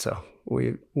backyard. So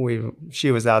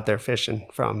she was out there fishing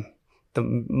from the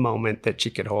moment that she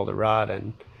could hold a rod.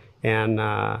 And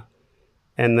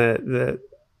the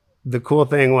cool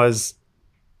thing was,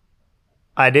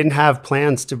 I didn't have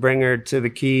plans to bring her to the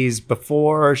Keys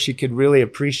before she could really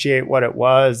appreciate what it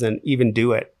was and even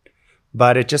do it.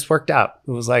 But it just worked out.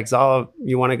 It was like, Zala,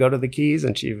 you want to go to the Keys?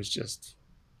 And she was just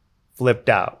flipped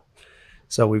out.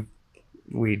 So we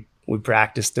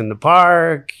practiced in the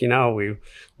park,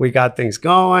 we got things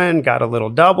going, got a little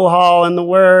double haul in the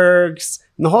works.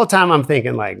 And the whole time I'm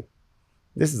thinking like,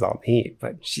 this is all neat,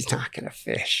 but she's not going to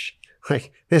fish.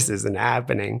 Like, this isn't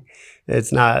happening.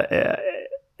 It's not.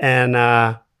 And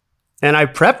I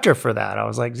prepped her for that. I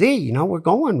was like, Z, we're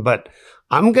going, but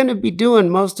I'm going to be doing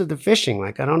most of the fishing.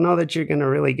 Like, I don't know that you're going to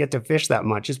really get to fish that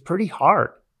much. It's pretty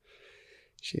hard.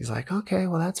 She's like, okay,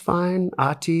 well, that's fine.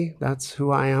 Ati, that's who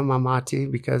I am. I'm Ati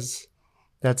because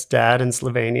that's dad and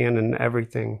Slovenian, and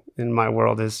everything in my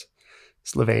world is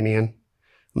Slovenian.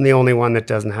 I'm the only one that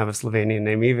doesn't have a Slovenian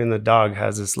name. Even the dog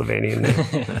has a Slovenian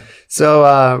name.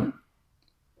 So,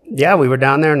 yeah, we were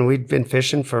down there and we'd been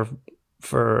fishing for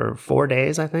 4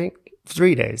 days, I think,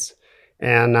 3 days.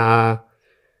 And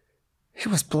it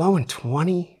was blowing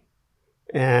 20.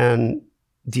 And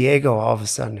Diego all of a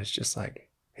sudden is just like,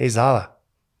 hey, Zala,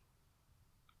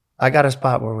 I got a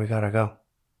spot where we got to go.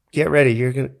 Get ready.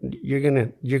 You're going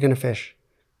to fish.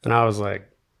 And I was like,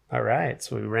 all right.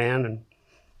 So we ran and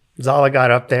Zala got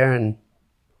up there and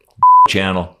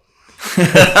channel.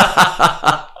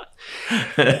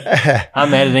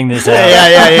 I'm editing this out.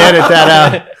 Yeah, you edit that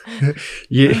out.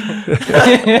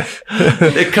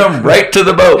 They come right to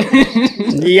the boat.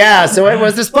 Yeah, so it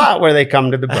was the spot where they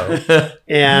come to the boat.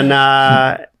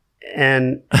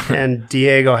 And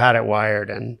Diego had it wired,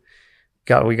 and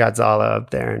we got Zala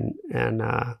up there, and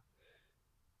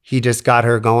he just got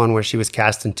her going where she was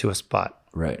casting to a spot.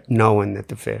 Right. Knowing that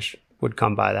the fish would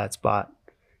come by that spot.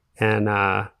 And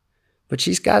but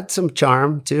she's got some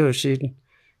charm too.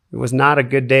 It was not a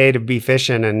good day to be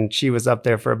fishing, and she was up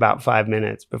there for about 5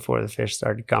 minutes before the fish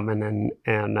started coming.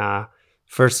 And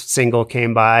first single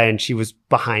came by, and she was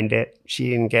behind it. She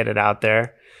didn't get it out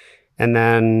there. And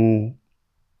then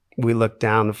we looked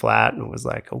down the flat, and it was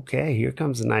like, okay, here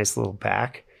comes a nice little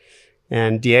pack.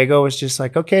 And Diego was just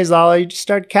like, okay, Zala, you just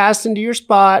start casting to your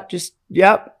spot.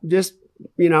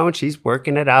 And she's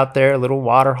working it out there. A little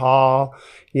water haul,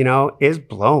 is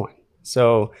blowing.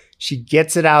 So she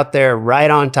gets it out there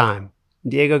right on time.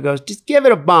 Diego goes, just give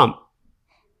it a bump.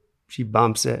 She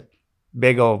bumps it.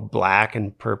 Big old black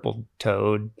and purple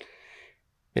toad.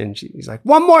 And he's like,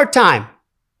 one more time.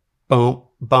 Boom,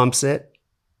 bumps it.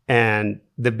 And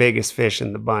the biggest fish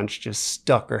in the bunch just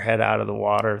stuck her head out of the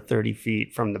water 30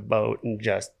 feet from the boat and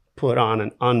just put on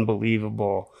an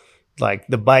unbelievable, like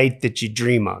the bite that you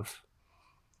dream of.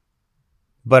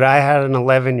 But I had an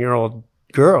 11-year-old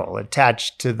girl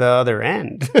attached to the other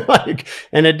end. We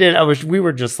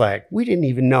were just like, we didn't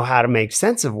even know how to make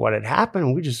sense of what had happened.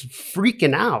 We were just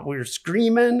freaking out. We were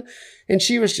screaming. And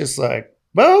she was just like,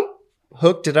 boom,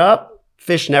 hooked it up.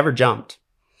 Fish never jumped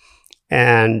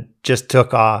and just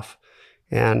took off.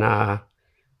 And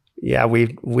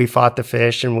we fought the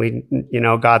fish, and we,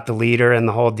 got the leader and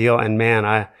the whole deal. And man,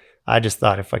 I just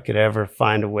thought if I could ever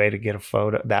find a way to get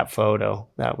that photo,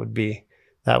 that would be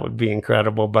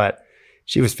incredible. But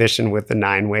she was fishing with the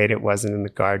 9 weight. It wasn't in the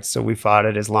cards. So we fought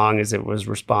it as long as it was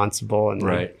responsible. And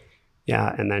then,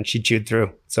 yeah. And then she chewed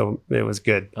through. So it was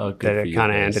good, that it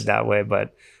kind of ended that way.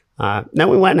 But then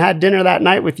we went and had dinner that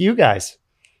night with you guys,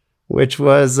 which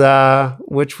was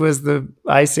the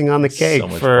icing on the cake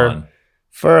for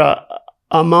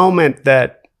a moment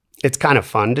that it's kind of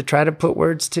fun to try to put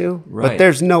words to, but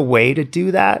there's no way to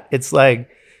do that. It's like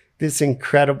this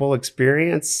incredible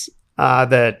experience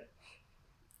that,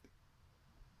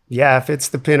 yeah, if it's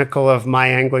the pinnacle of my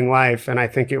angling life, and I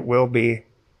think it will be,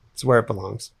 it's where it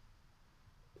belongs.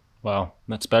 Wow,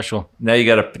 that's special. Now you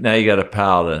got a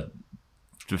pal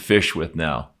to fish with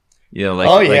now. You know,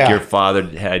 like your father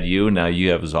had you, now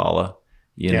you have Zala,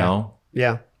 you know?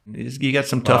 Yeah. You got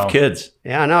some tough kids.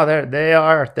 Yeah, no,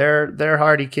 they're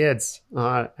hardy kids.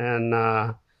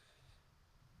 Yeah,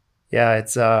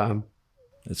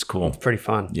 it's cool. It's pretty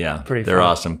fun. Yeah, they're fun.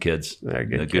 Awesome kids. They're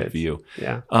good kids. Good for you.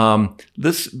 Yeah.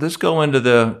 Let's go into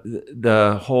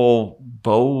the whole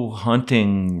bow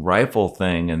hunting rifle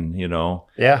thing, and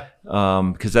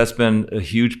because that's been a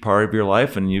huge part of your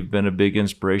life, and you've been a big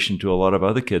inspiration to a lot of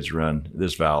other kids around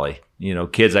this valley. You know,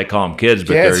 kids. I call them kids,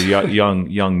 but they're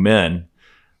young men,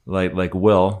 like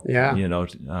Will. Yeah.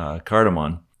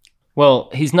 Cardamon. Well,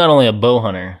 he's not only a bow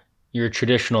hunter. You're a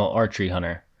traditional archery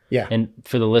hunter. Yeah. And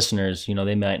for the listeners,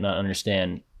 they might not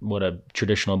understand what a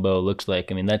traditional bow looks like.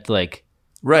 I mean, that's like...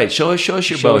 Right. Show us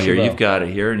your bow here. You've got it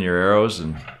here and your arrows.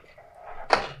 And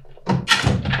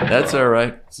that's all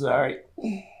right. Sorry.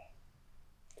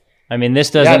 I mean, this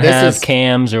doesn't have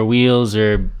cams or wheels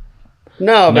or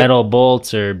metal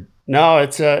bolts or... No,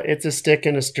 it's a stick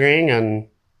and a string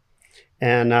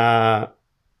and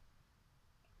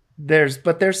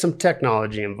there's some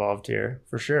technology involved here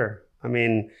for sure. I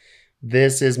mean...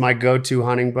 This is my go-to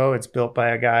hunting bow. It's built by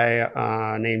a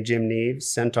guy named Jim Neves,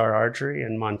 Centaur Archery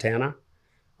in Montana.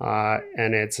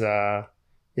 And it's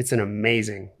an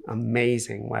amazing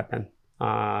weapon.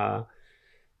 And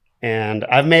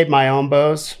I've made my own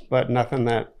bows, but nothing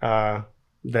that I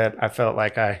felt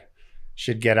like I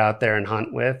should get out there and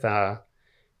hunt with.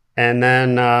 And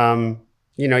then,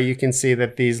 you can see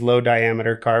that these low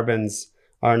diameter carbons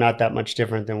are not that much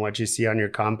different than what you see on your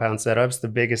compound setups. The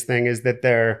biggest thing is that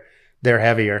they're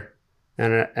heavier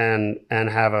and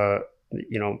have a,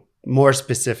 more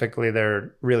specifically,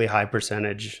 they're really high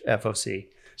percentage FOC.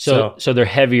 So they're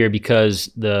heavier because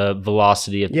the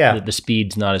velocity of the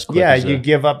speed's not as quick. Yeah, you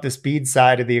give up the speed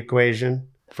side of the equation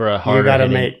for a harder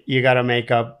you gotta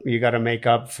make up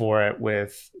for it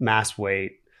with mass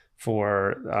weight,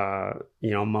 for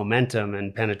momentum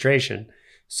and penetration.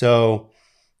 So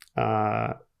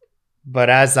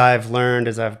but as I've learned,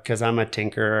 because I'm a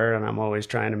tinkerer and I'm always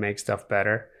trying to make stuff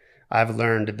better, I've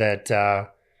learned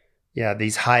that,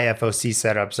 these high FOC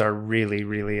setups are really,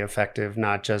 really effective,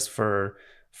 not just for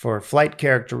flight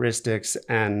characteristics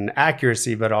and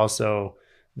accuracy, but also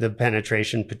the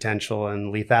penetration potential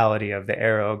and lethality of the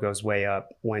arrow goes way up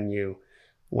when you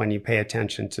pay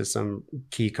attention to some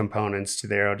key components to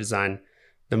the arrow design.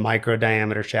 The micro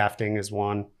diameter shafting is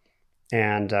one,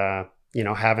 and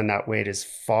having that weight as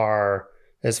far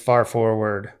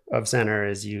forward of center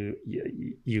as you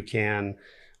can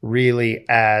really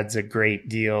adds a great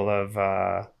deal of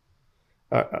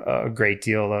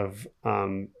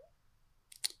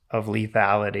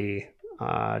lethality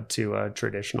to a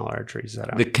traditional archery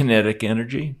setup. The kinetic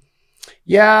energy.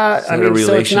 Yeah, I mean,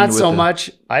 so it's not so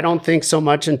much. I don't think so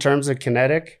much in terms of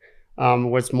kinetic.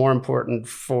 What's more important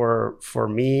for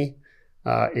me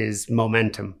is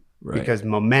momentum. Right. Because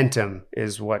momentum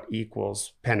is what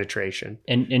equals penetration.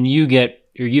 And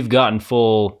you've gotten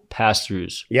full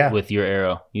pass-throughs with your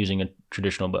arrow using a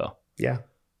traditional bow. Yeah.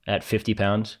 At 50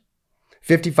 pounds?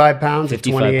 55 pounds at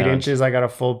 28 inches, I got a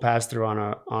full pass-through on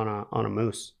a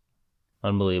moose.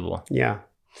 Unbelievable. Yeah.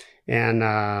 And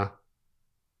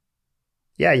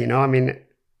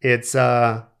it's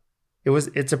a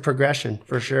progression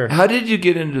for sure. How did you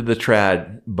get into the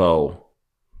trad bow?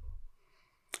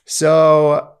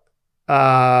 So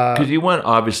because you went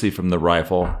obviously from the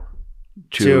rifle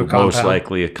to most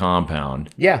likely a compound.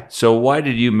 Yeah. So why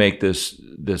did you make this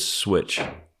switch?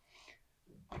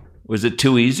 Was it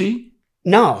too easy?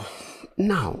 No,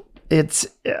 it's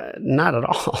not at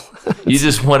all. You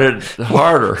just wanted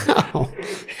harder.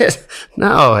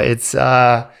 No, it's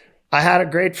I had a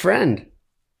great friend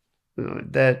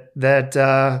that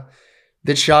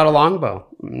shot a longbow.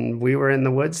 We were in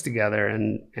the woods together,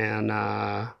 and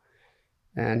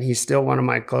he's still one of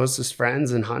my closest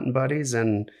friends and hunting buddies.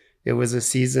 And it was a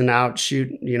season out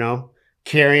shoot,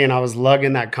 carrying. I was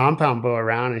lugging that compound bow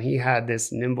around, and he had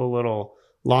this nimble little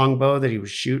longbow that he was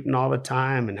shooting all the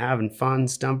time and having fun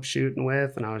stump shooting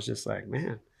with. And I was just like,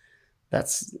 man,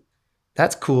 that's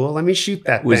cool. Let me shoot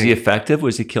that Was thing. he effective?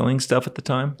 Was he killing stuff at the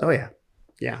time? Oh yeah.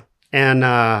 Yeah.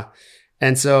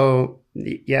 And so,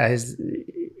 yeah,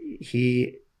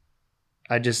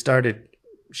 I just started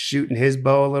shooting his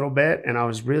bow a little bit, and I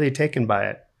was really taken by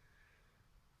it.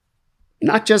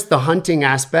 Not just the hunting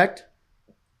aspect,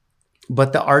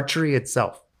 but the archery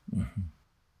itself. Mm-hmm.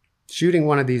 Shooting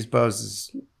one of these bows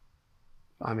is,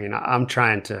 I mean, I'm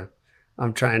trying to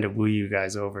woo you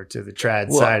guys over to the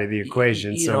trad side of the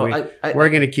equation. So we're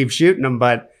going to keep shooting them,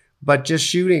 but just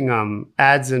shooting them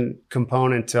adds a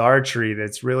component to archery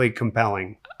that's really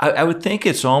compelling. I would think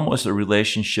it's almost a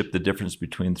relationship, the difference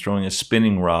between throwing a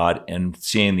spinning rod and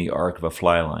seeing the arc of a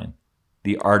fly line.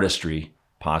 The artistry,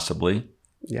 possibly,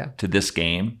 to this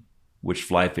game, which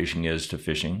fly fishing is to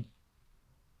fishing.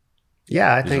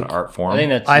 Yeah, I think an art form.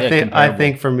 I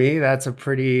think for me that's a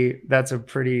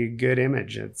pretty good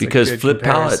image. It's because a good Flip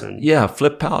comparison.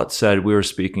 Flip Pallet said, we were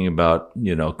speaking about,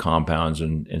 compounds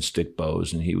and stick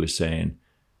bows, and he was saying,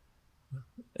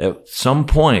 at some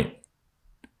point,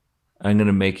 I'm going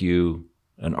to make you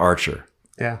an archer.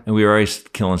 Yeah. And we were always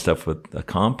killing stuff with a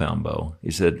compound bow. He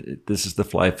said, this is the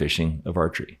fly fishing of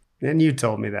archery. And you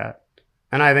told me that.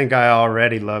 And I think I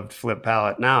already loved Flip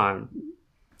Pallet. Now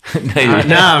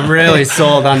I'm really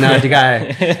sold on that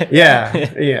guy.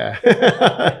 Yeah.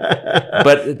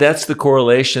 But that's the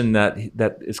correlation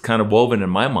that is kind of woven in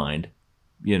my mind,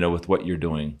 with what you're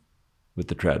doing with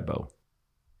the trad bow.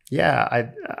 Yeah,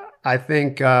 I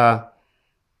think so.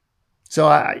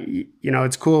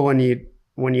 It's cool when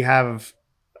you have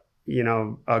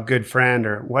a good friend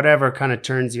or whatever kind of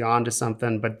turns you on to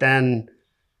something, but then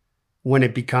when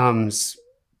it becomes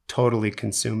totally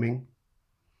consuming.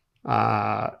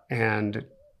 And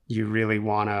you really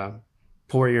want to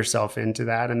pour yourself into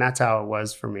that. And that's how it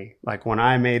was for me. Like when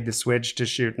I made the switch to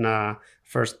shooting my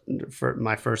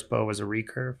first bow was a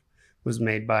recurve. It was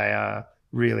made by a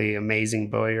really amazing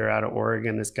bowyer out of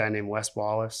Oregon, this guy named Wes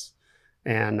Wallace.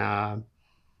 And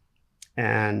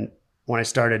when I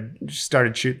started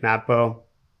shooting that bow,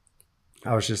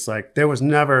 I was just like, there was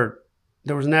never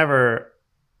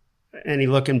any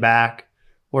looking back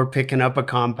or picking up a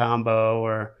compound bow,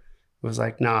 or it was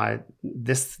like, nah,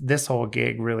 this whole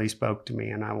gig really spoke to me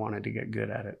and I wanted to get good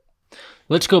at it.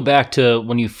 Let's go back to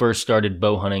when you first started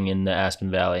bow hunting in the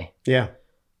Aspen Valley. Yeah.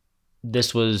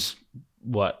 This was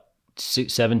what,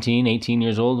 17, 18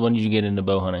 years old? When did you get into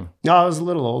bow hunting? No, I was a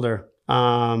little older.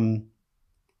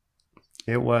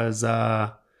 It was,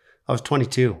 I was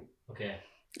 22. Okay.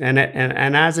 And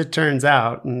as it turns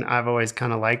out, and I've always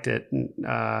kind of liked it,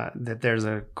 that there's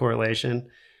a correlation.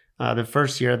 The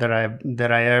first year that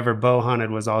I ever bow hunted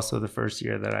was also the first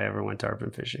year that I ever went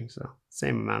tarpon fishing. So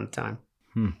same amount of time.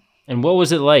 And what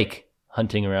was it like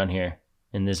hunting around here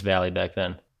in this valley back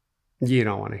then? You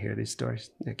don't want to hear these stories,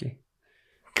 Nikki.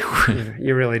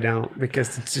 You really don't,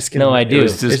 because it's just gonna. No, I do.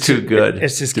 It's just too good.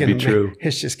 It's just to be true.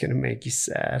 It's just gonna make you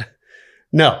sad.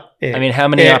 No, I mean, how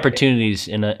many opportunities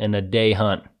in a day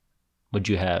hunt would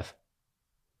you have?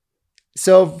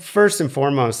 So first and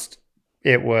foremost,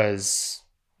 there was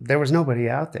nobody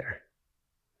out there.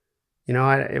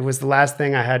 It was the last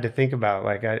thing I had to think about.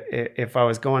 Like, if I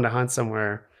was going to hunt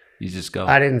somewhere, you just go.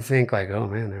 I didn't think like, oh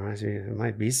man, there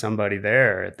might be somebody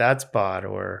there at that spot,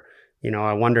 or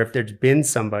I wonder if there's been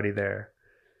somebody there.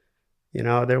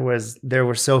 There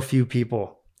were so few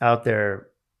people out there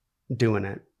doing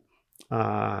it.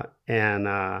 And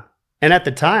at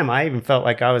the time, I even felt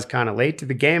like I was kind of late to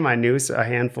the game. I knew a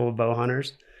handful of bow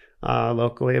hunters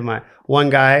locally. My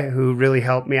one guy who really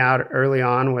helped me out early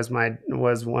on was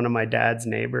one of my dad's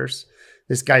neighbors.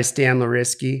 This guy Stan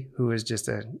Larisky, who was just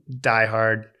a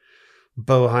diehard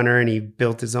bow hunter, and he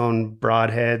built his own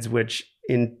broadheads, which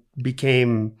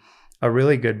became a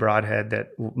really good broadhead that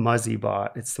Muzzy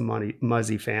bought. It's the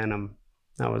Muzzy Phantom.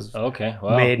 That was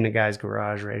made in a guy's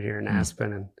garage right here in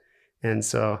Aspen, and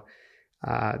so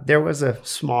there was a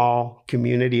small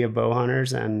community of bow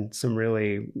hunters and some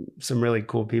really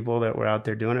cool people that were out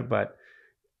there doing it, but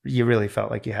you really felt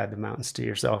like you had the mountains to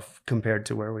yourself compared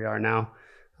to where we are now.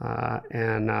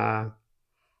 And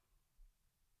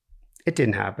it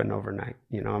didn't happen overnight.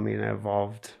 It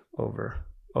evolved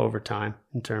over time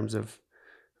in terms of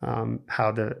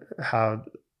how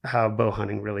bow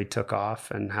hunting really took off,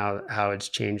 and how it's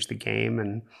changed the game,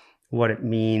 and what it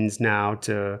means now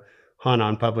to hunt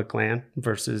on public land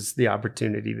versus the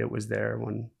opportunity that was there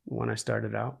when I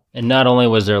started out. And not only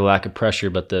was there a lack of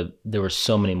pressure, but there were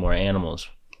so many more animals,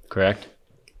 correct?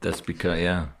 That's because,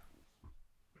 yeah.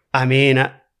 I mean,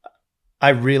 I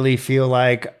really feel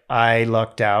like I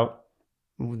lucked out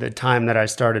the time that I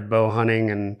started bow hunting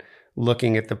and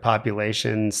looking at the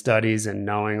population studies and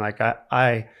knowing, like,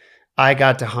 I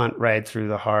got to hunt right through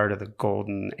the heart of the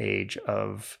golden age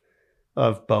of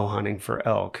bow hunting for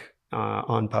elk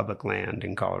on public land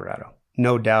in Colorado.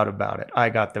 No doubt about it. I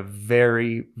got the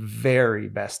very, very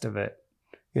best of it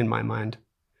in my mind.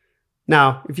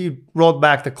 Now, if you rolled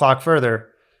back the clock further,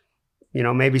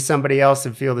 maybe somebody else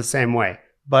would feel the same way.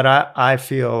 But I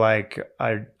feel like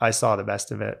I saw the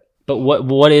best of it. But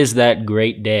what is that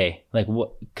great day? Like,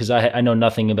 what? Because I know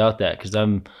nothing about that, because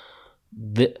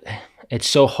it's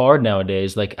so hard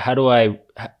nowadays. Like,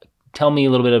 tell me a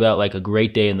little bit about like a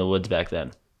great day in the woods back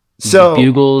then. So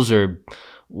bugles, or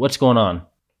what's going on?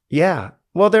 Yeah.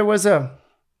 Well, there was the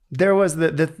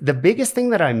biggest thing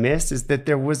that I missed is that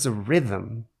there was a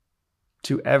rhythm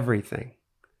to everything.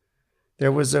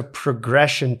 There was a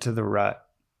progression to the rut,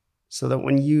 so that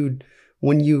when you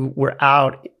were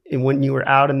out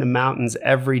in the mountains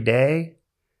every day,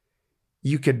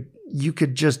 you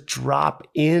could just drop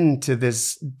into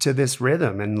this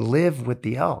rhythm and live with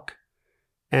the elk.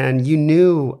 And you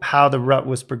knew how the rut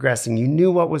was progressing. You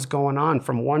knew what was going on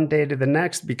from one day to the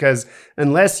next, because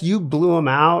unless you blew them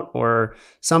out or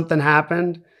something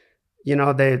happened,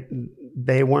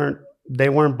 they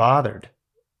weren't bothered,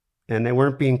 and they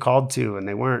weren't being called to, and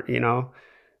they weren't,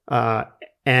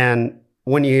 and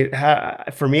when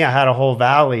for me, I had a whole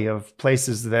valley of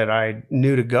places that I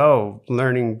knew to go,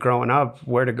 learning growing up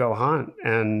where to go hunt,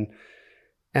 and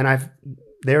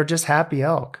they were just happy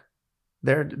elk.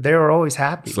 They were always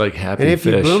happy. It's like happy fish. And if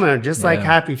you bloom them, just like Yeah.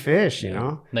 happy fish,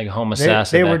 Like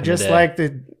homosassa. They back were in the just day. like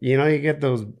you get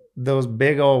those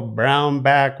big old brown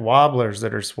back wobblers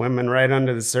that are swimming right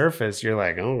under the surface. You're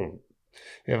like, oh,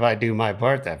 if I do my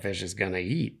part, that fish is gonna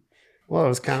eat. Well, it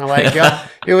was kind of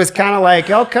like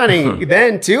elk hunting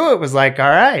then too. It was like, all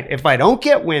right, if I don't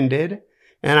get winded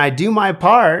and I do my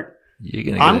part,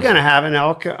 I'm gonna have an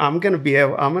elk. I'm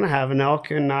gonna have an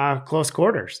elk in close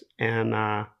quarters, and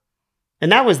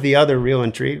that was the other real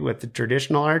intrigue with the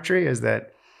traditional archery, is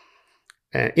that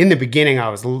in the beginning I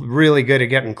was really good at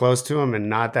getting close to them and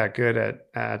not that good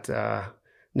at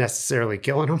necessarily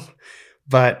killing them,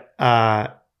 but I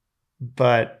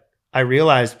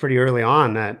realized pretty early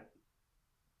on that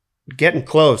getting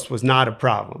close was not a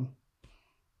problem.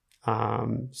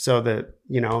 So that,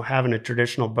 having a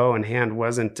traditional bow in hand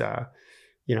wasn't a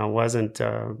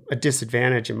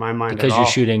disadvantage in my mind because at all.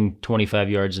 you're shooting 25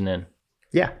 yards and in.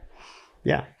 Yeah.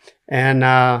 Yeah.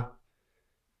 And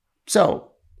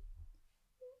so,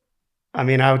 I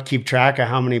mean, I would keep track of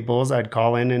how many bulls I'd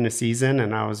call in a season,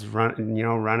 and I was running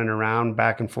around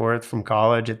back and forth from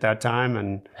college at that time.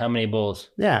 And how many bulls?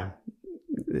 Yeah,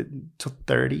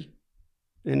 30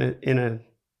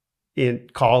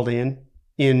 called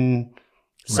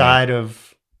inside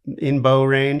of in bow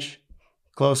range,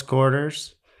 close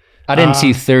quarters. I didn't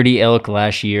see 30 elk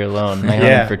last year alone. I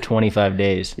hunted for 25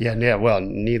 days. Yeah. Well,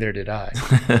 neither did I.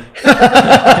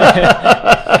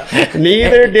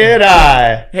 Neither did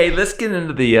I. Hey, let's get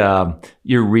into the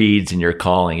your reads and your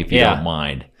calling, if you don't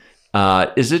mind.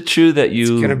 Is it true that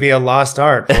you? It's gonna be a lost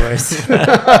art, boys.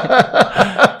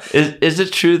 Is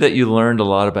it true that you learned a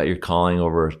lot about your calling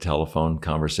over a telephone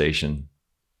conversation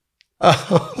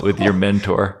with your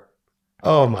mentor?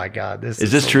 Oh my God, this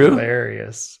is true?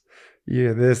 Hilarious.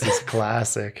 Yeah, this is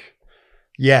classic.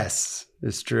 Yes,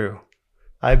 it's true.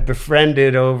 I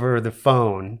befriended over the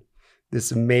phone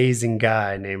this amazing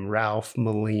guy named Ralph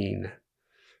Moline,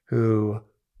 who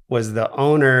was the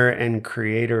owner and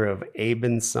creator of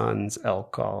Abe & Sons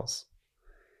Elk Calls.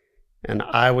 And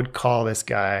I would call this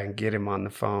guy and get him on the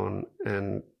phone,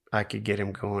 and I could get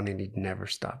him going, and he'd never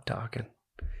stop talking.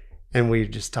 And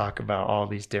we'd just talk about all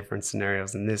these different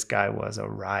scenarios, and this guy was a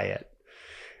riot.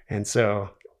 And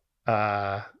so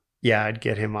I'd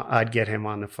get him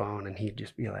on the phone, and he'd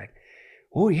just be like,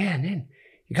 oh yeah, and then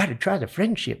you got to try the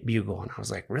friendship bugle. And I was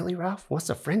like, really, Ralph? What's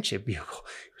a friendship bugle?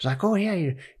 He was like, oh yeah,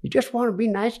 you just want to be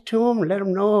nice to him, let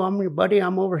him know I'm your buddy,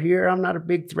 I'm over here, I'm not a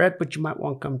big threat, but you might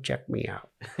want to come check me out.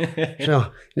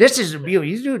 So this is a bugle.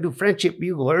 You do friendship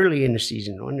bugle early in the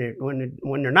season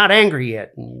when they're not angry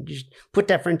yet, and you just put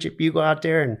that friendship bugle out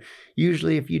there, and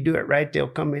usually if you do it right, they'll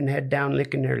come in head down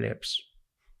licking their lips.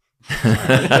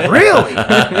 Really?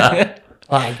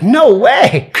 Like, no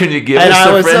way. Can you give us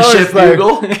the friendship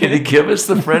bugle? Can you give us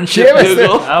the friendship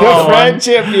bugle? The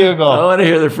friendship bugle. I want to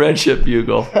hear the friendship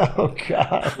bugle. Oh,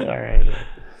 God. All right.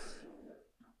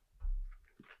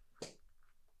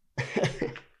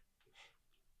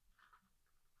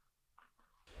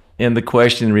 And the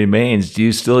question remains, do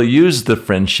you still use the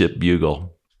friendship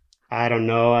bugle? I don't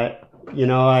know.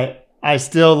 I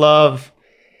still love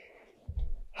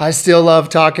I still love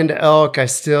talking to elk. I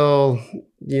still,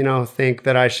 think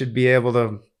that I should be able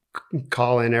to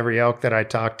call in every elk that I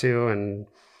talk to, and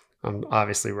I'm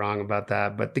obviously wrong about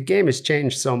that. But the game has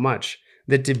changed so much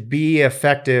that to be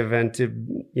effective and to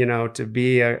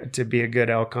be a good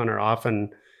elk hunter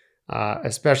often,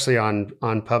 especially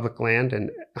on public land and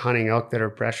hunting elk that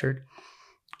are pressured,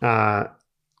 a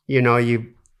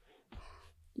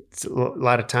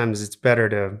lot of times it's better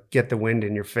to get the wind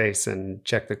in your face and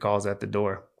check the calls at the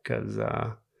door because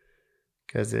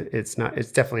it's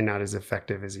definitely not as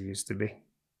effective as it used to be,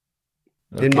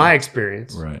 in my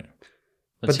experience. Right.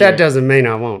 But that doesn't mean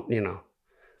I won't.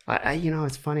 I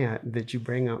it's funny that you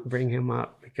bring him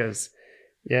up because,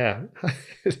 yeah,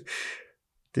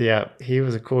 yeah, he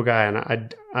was a cool guy, and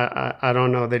I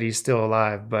don't know that he's still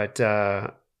alive, but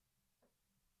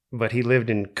he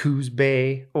lived in Coos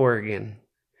Bay, Oregon.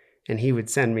 And he would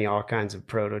send me all kinds of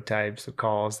prototypes of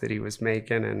calls that he was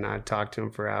making, and I'd talk to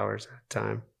him for hours at a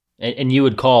time. And you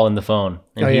would call in the phone,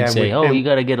 and he'd say, you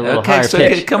got to get a little higher pitch.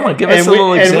 Okay, come on, give us a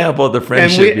little example of the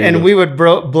friendship. And we would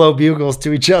blow bugles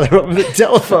to each other over the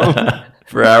telephone.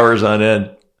 For hours on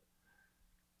end.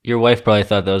 Your wife probably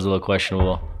thought that was a little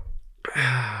questionable.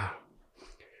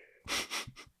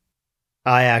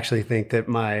 I actually think that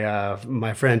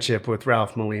my friendship with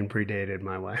Ralph Moline predated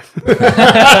my wife.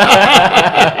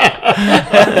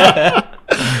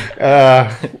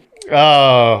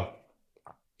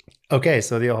 Okay,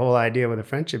 so the whole idea with a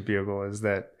friendship bugle is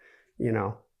that,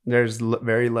 there's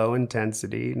very low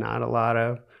intensity, not a lot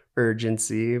of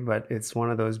urgency, but it's one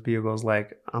of those bugles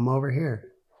like, I'm over here.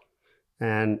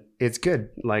 And it's good,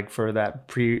 like for that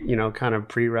kind of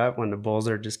pre-rut when the bulls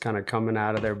are just kind of coming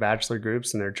out of their bachelor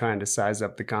groups and they're trying to size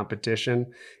up the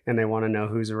competition and they want to know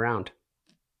who's around.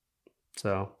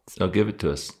 So give it to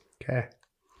us. Okay.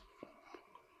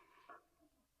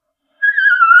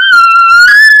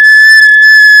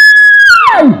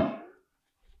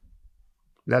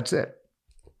 That's it.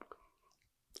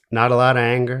 Not a lot of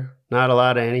anger, not a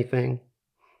lot of anything.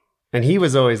 And he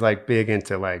was always like big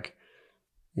into like,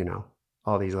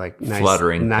 all these like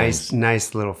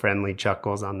nice little friendly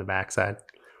chuckles on the backside.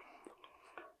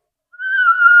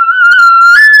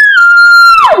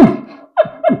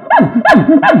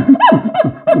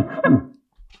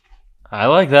 I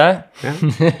like that.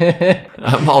 Yeah.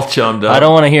 I'm all chummed up. I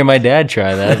don't want to hear my dad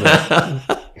try that.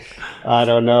 But. I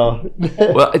don't know.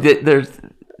 Well,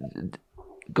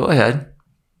 go ahead.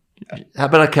 How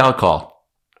about a cow call?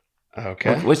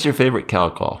 Okay. What's your favorite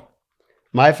cow call?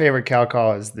 My favorite cow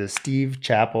call is the Steve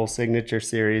Chappell signature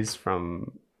series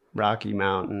from Rocky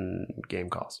Mountain Game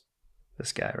Calls.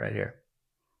 This guy right here.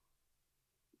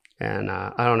 And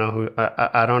I don't know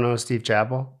I don't know Steve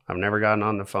Chappell. I've never gotten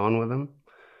on the phone with him,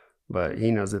 but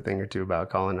he knows a thing or two about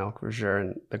calling elk for sure.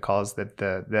 And the calls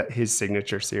that his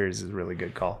signature series is a really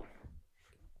good call.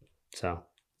 So.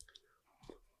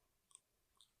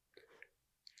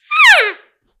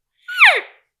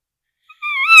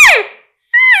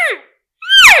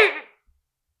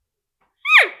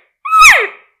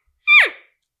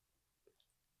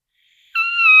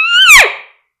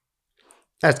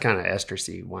 That's kind of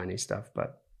ester-y, whiny stuff,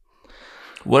 but...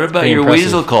 What about your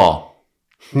weasel call?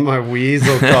 My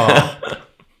weasel call.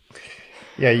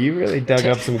 Yeah, you really dug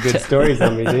up some good stories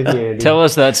on me, didn't you, Andy? Tell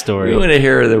us that story. We want to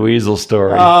hear the weasel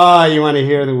story. Oh, you want to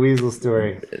hear the weasel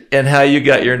story. And how you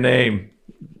got your name.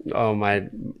 Oh, my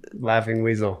Laughing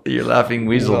Weasel. Your Laughing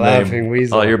Weasel name. Laughing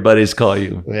Weasel. All your buddies call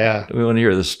you. Yeah. We want to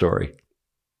hear the story.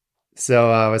 So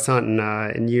I was hunting,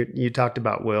 and you talked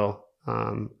about Will.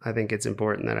 I think it's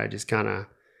important that I just kind of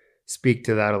speak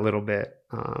to that a little bit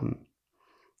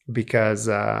because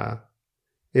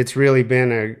it's really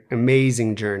been an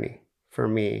amazing journey for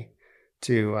me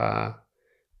to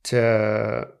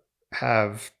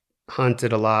have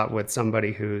hunted a lot with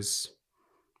somebody who's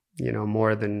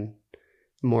more than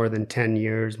 10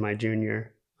 years my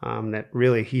junior. That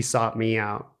really he sought me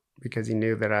out because he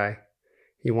knew that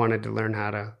he wanted to learn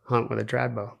how to hunt with a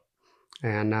trad bow,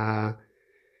 and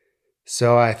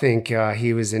so I think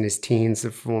he was in his teens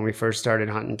when we first started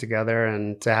hunting together,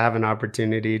 and to have an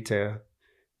opportunity to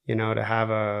have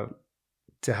a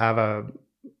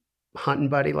hunting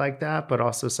buddy like that, but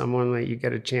also someone that you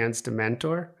get a chance to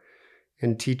mentor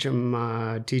and teach him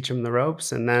the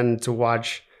ropes, and then to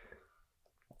watch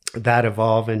that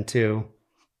evolve into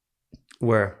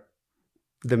where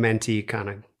the mentee kind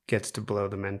of gets to blow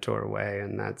the mentor away,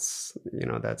 and that's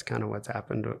kind of what's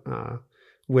happened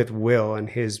with Will and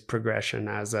his progression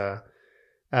as a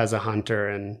hunter,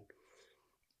 and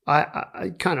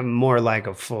I kind of more like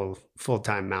a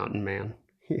full-time mountain man.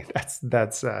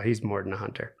 That's he's more than a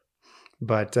hunter,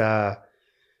 but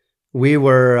we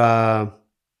were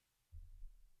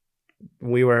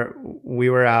we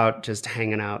were out just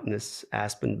hanging out in this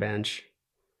aspen bench,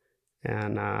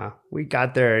 and we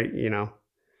got there,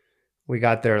 we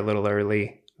got there a little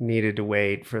early. Needed to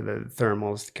wait for the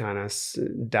thermals to kind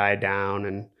of die down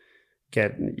and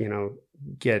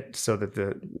get so that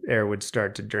the air would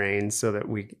start to drain, so that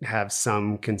we have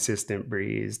some consistent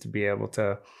breeze to be able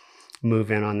to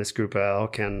move in on this group of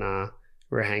elk. And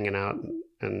we're hanging out,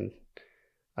 and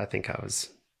I think I was,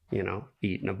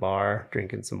 eating a bar,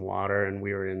 drinking some water, and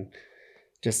we were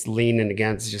just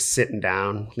sitting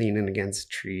down, leaning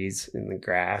against trees in the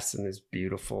grass in this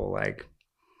beautiful,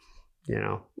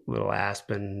 little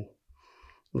aspen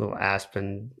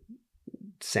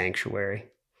sanctuary.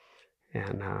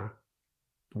 And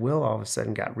Will all of a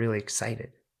sudden got really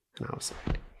excited. And I was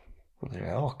like, well,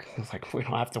 they're elk. I was like, we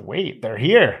don't have to wait. They're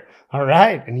here. All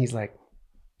right. And he's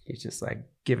just like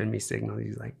giving me signals.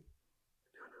 He's like,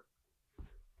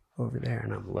 no, over there.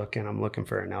 And I'm looking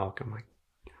for an elk. I'm like,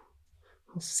 I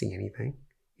don't see anything.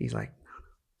 He's like,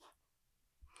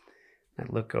 no. I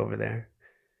look over there,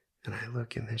 and I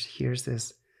look, and here's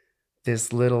this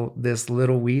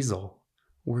little weasel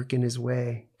working his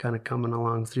way, kind of coming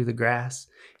along through the grass,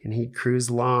 and he'd cruise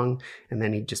along, and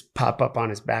then he'd just pop up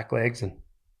on his back legs and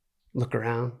look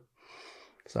around.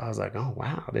 So I was like, oh,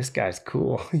 wow, this guy's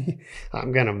cool.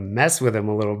 I'm going to mess with him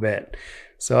a little bit.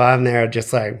 So I'm there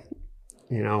just like,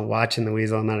 watching the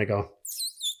weasel, and then I go,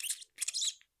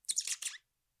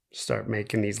 start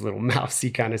making these little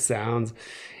mousy kind of sounds.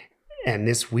 And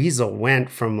this weasel went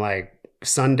from like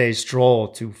Sunday stroll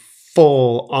to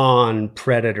full on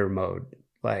predator mode.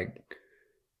 Like,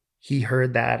 he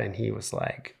heard that and he was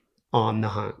like on the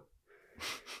hunt.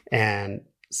 And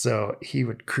so he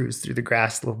would cruise through the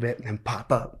grass a little bit and then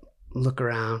pop up, look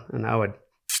around, and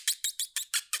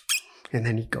and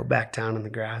then he'd go back down in the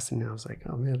grass. And I was like,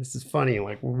 oh man, this is funny. And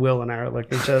like Will and I are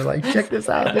looking at each other like, check this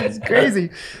out. This is crazy.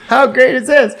 How great is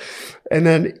this? And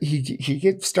then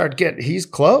he's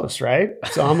close, right?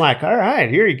 So I'm like, all right,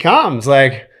 here he comes.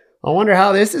 Like, I wonder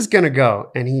how this is going to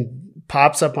go. And he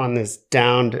pops up on this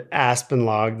downed aspen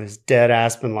log, this dead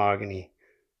aspen log, and he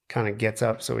kind of gets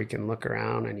up so he can look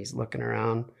around, and he's looking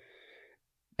around.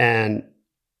 And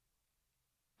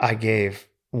I gave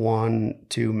one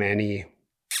too many,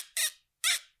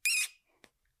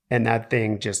 and that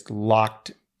thing just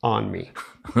locked on me.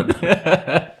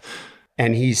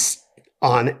 And he's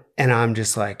on, and I'm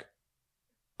just like,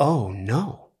 oh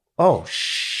no, oh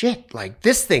shit, like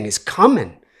this thing is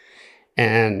coming.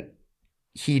 And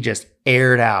he just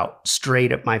aired out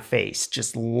straight at my face,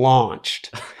 just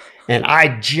launched. And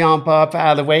I jump up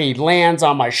out of the way. He lands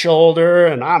on my shoulder,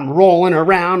 and I'm rolling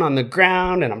around on the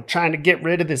ground, and I'm trying to get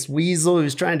rid of this weasel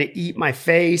who's trying to eat my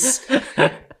face.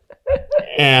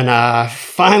 And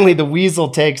finally the weasel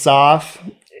takes off,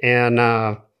 and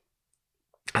I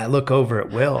look over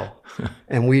at Will,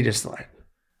 and we just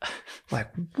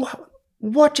like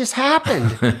what just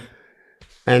happened?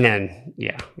 And then,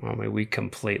 we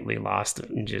completely lost it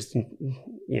and just,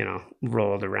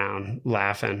 rolled around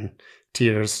laughing,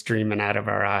 tears streaming out of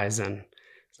our eyes. And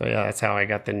so, that's how I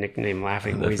got the nickname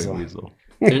Laughing Weasel.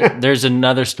 There's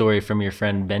another story from your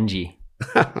friend Benji.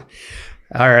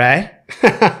 All right.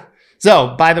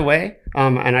 So, by the way,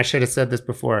 and I should have said this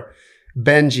before,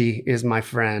 Benji is my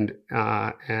friend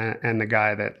and the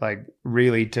guy that like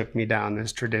really took me down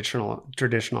this traditional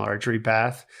archery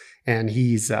path. And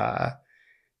he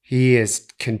has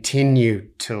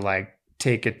continued to like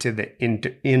take it to the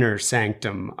inner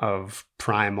sanctum of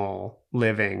primal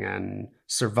living and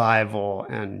survival.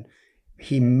 And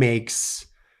he makes,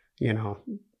 the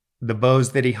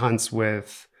bows that he hunts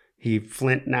with, he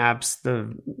flint knaps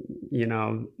the,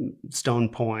 stone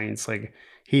points, like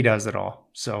he does it all.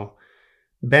 So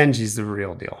Benji's the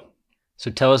real deal.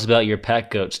 So tell us about your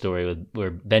pack goat story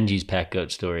or Benji's pack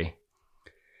goat story.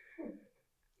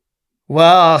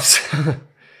 Well,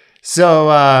 so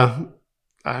I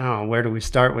don't know, where do we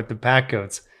start with the pack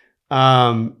goats?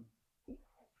 I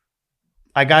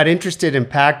got interested in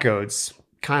pack goats.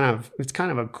 It's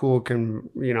kind of a cool, kind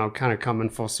of coming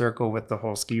full circle with the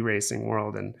whole ski racing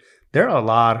world. And there are a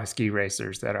lot of ski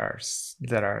racers that are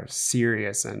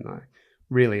serious and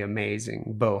really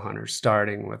amazing bow hunters,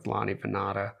 starting with Lonnie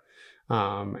Venata,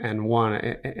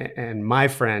 and my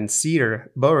friend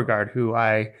Cedar Beauregard, who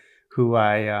I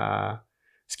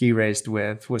ski raced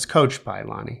with, was coached by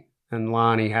Lonnie, and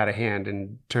Lonnie had a hand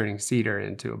in turning Cedar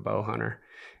into a bow hunter.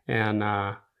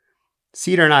 And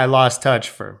Cedar and I lost touch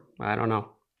for, I don't know,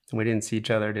 we didn't see each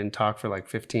other, didn't talk for like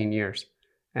 15 years.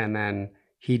 And then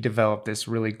he developed this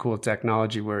really cool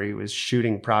technology where he was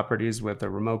shooting properties with a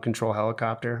remote control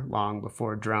helicopter long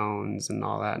before drones and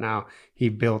all that. Now he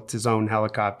built his own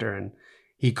helicopter, and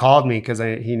he called me because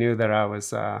he knew that I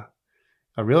was a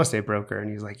real estate broker.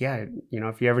 And he's like, yeah,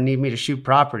 if you ever need me to shoot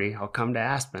property, I'll come to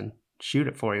Aspen, shoot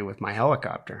it for you with my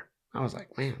helicopter. I was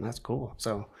like, man, that's cool.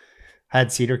 So I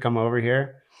had Cedar come over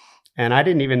here, and I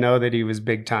didn't even know that he was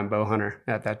big time bow hunter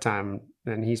at that time.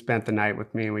 And he spent the night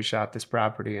with me, and we shot this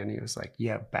property, and he was like, you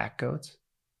have back goats?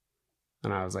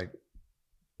 And I was like,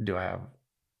 do I have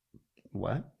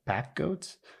what? Back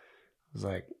goats? I was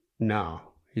like, no.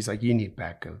 He's like, you need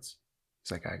back goats.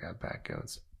 He's like, I got back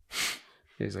goats.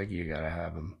 He's like, you got to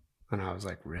have them. And I was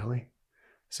like, really?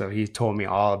 So he told me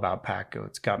all about pack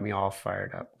goats, got me all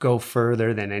fired up. Go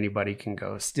further than anybody can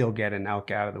go. Still get an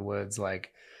elk out of the woods.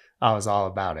 Like, I was all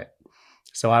about it.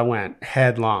 So I went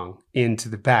headlong into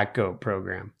the pack goat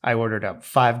program. I ordered up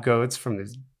 5 goats from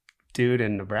this dude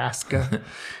in Nebraska.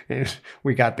 And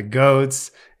we got the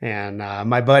goats. And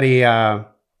my buddy,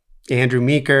 Andrew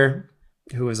Meeker,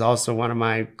 who was also one of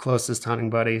my closest hunting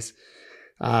buddies,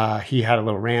 he had a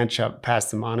little ranch up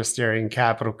past the monastery in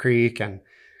Capitol Creek.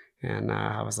 And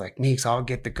I was like, Meeks, I'll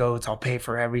get the goats. I'll pay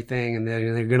for everything. And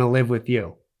they're going to live with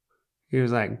you. He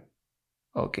was like,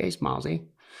 okay, Smallsy.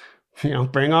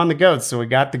 Bring on the goats. So we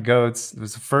got the goats. It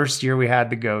was the first year we had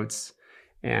the goats.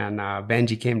 And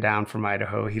Benji came down from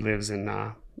Idaho. He lives in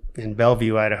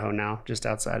Bellevue, Idaho now, just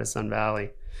outside of Sun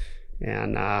Valley.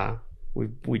 And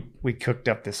we cooked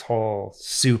up this whole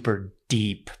super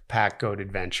deep pack goat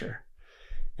adventure.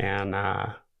 And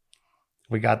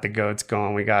we got the goats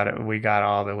going. We got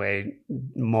all the way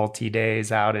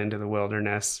multi-days out into the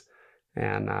wilderness.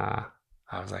 And I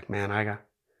was like, man, I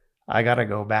got to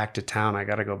go back to town. I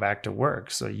got to go back to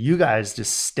work. So you guys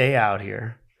just stay out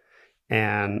here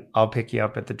and I'll pick you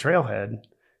up at the trailhead.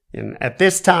 And at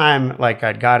this time, like,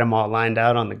 I'd got them all lined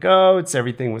out on the goats.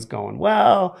 Everything was going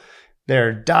well.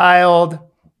 They're dialed.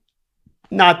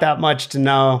 Not that much to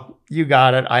know. You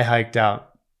got it. I hiked out.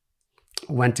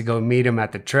 Went to go meet him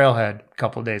at the trailhead a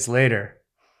couple days later.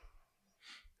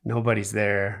 Nobody's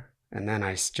there. And then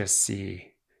I just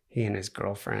see he and his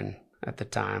girlfriend at the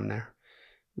time.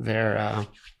 They're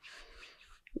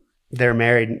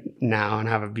married now and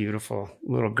have a beautiful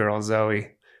little girl,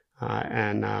 Zoe.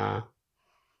 But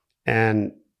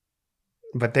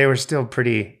they were still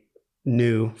pretty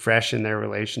new, fresh in their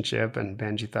relationship. And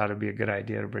Benji thought it'd be a good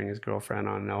idea to bring his girlfriend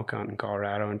on an elk hunt in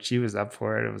Colorado. And she was up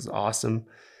for it. It was awesome.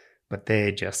 But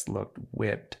they just looked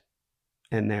whipped.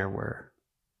 And there were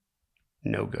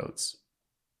no goats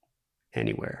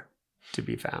anywhere to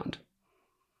be found.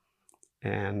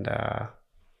 And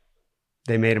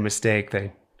they made a mistake.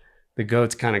 The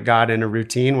goats kind of got in a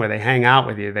routine where they hang out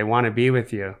with you. They want to be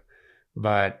with you.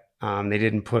 But they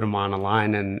didn't put them on a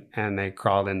line and they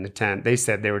crawled in the tent. They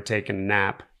said they were taking a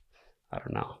nap. I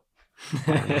don't know.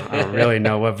 I don't really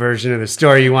know what version of the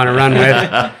story you want to run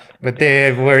with. But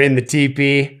they were in the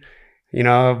teepee.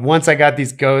 Once I got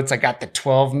these goats, I got the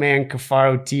 12-man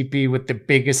Cafaro teepee with the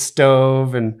biggest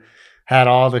stove and had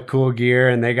all the cool gear.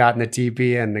 And they got in the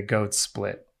teepee and the goats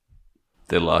split.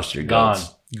 They lost your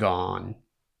goats. Gone.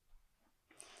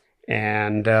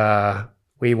 And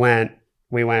we went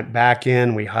back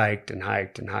in. We hiked and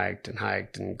hiked and hiked and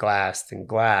hiked and glassed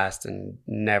and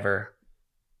never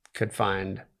could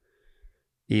find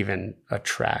even a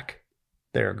track.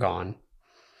 They're gone.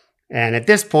 And at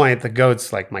this point, the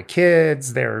goats, like my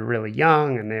kids, they're really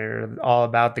young and they're all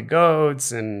about the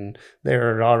goats and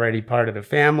they're already part of the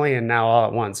family. And now all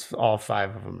at once, all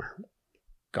 5 of them are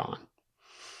gone.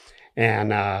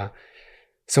 And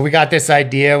so we got this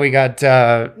idea. We got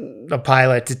a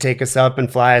pilot to take us up and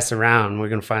fly us around. We're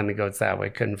going to find the goats that way.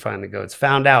 Couldn't find the goats.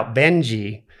 Found out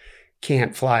Benji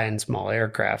can't fly in small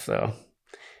aircraft, though.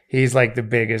 He's like the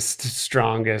biggest,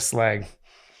 strongest, like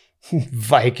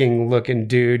Viking-looking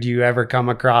dude you ever come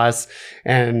across.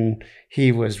 And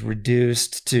he was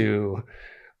reduced to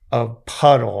a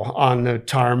puddle on the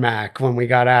tarmac when we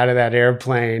got out of that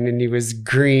airplane. And he was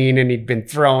green and he'd been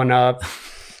throwing up.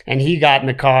 And he got in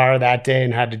the car that day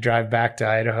and had to drive back to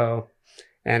Idaho.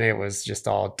 And it was just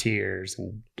all tears.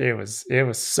 And it was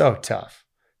so tough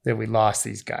that we lost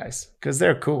these guys because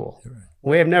they're cool. Right.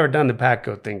 We have never done the pack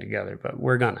goat thing together, but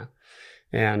we're gonna.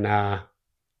 And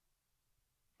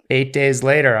 8 days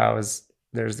later,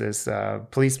 there's this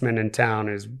policeman in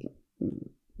town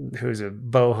who's a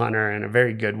bow hunter and a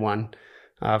very good one,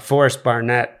 Forrest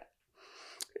Barnett.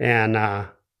 And I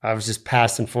was just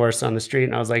passing Forrest on the street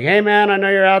and I was like, hey man, I know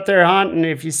you're out there hunting.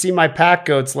 If you see my pack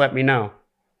goats, let me know.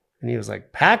 And he was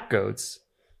like, pack goats?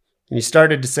 And he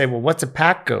started to say, well, what's a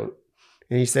pack goat?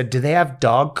 And he said, do they have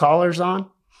dog collars on?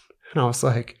 And I was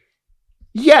like,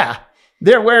 yeah,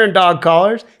 they're wearing dog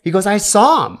collars. He goes, I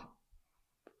saw them.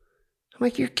 I'm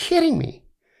like, you're kidding me.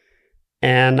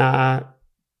 And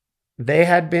they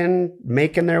had been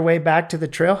making their way back to the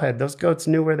trailhead. Those goats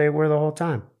knew where they were the whole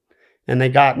time. And they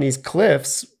got in these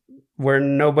cliffs where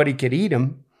nobody could eat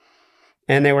them.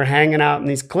 And they were hanging out in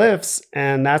these cliffs,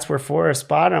 and that's where Forrest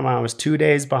spotted them. I was 2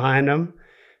 days behind them.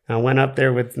 I went up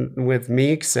there with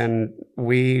Meeks, and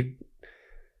we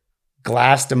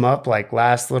glassed them up like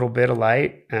last little bit of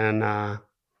light. And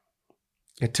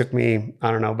it took me,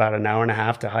 I don't know, about an hour and a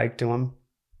half to hike to them.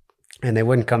 And they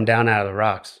wouldn't come down out of the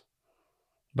rocks.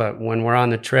 But when we're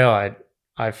on the trail,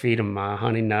 I feed them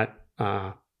honey nut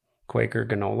Quaker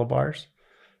granola bars.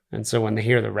 And so when they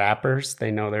hear the wrappers,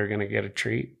 they know they're going to get a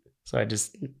treat. So I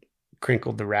just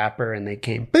crinkled the wrapper, and they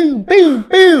came boom, boom,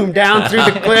 boom down through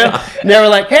the cliff. And they were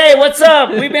like, "Hey, what's up?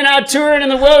 We've been out touring in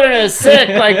the wilderness, sick.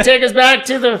 Like, take us back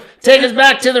to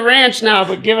the ranch now,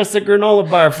 but give us the granola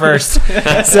bar first."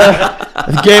 So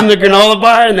I gave them the granola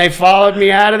bar, and they followed me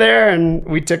out of there, and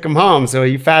we took them home. So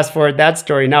you fast forward that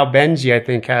story. Now Benji, I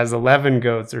think, has 11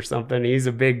 goats or something. He's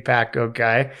a big pack goat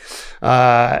guy,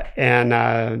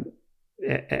 and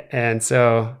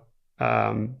so.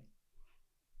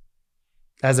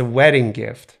 As a wedding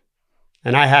gift.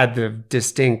 And I had the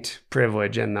distinct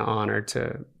privilege and the honor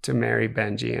to marry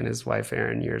Benji and his wife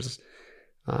Erin years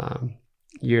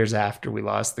after we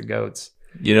lost the goats.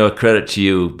 You know, credit to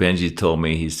you, Benji told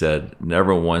me, he said,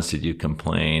 never once did you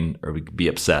complain or be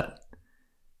upset.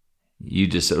 You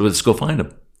just said, let's go find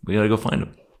him. We got to go find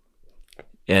him.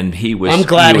 And I'm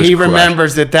glad he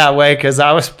remembers it that way, because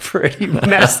I was pretty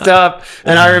messed up.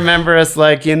 And I remember us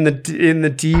like in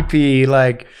the teepee,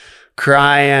 like,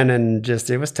 crying, and just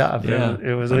it was tough. Yeah,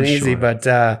 it wasn't easy,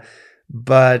 sure.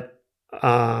 But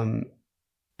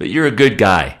you're a good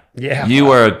guy. Yeah,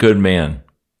 you are a good man.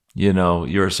 You know,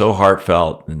 you're so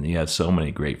heartfelt, and you have so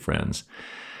many great friends.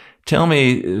 Tell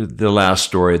me the last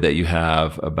story that you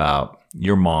have about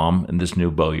your mom and this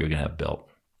new bow you're gonna have built,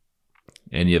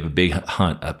 and you have a big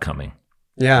hunt upcoming.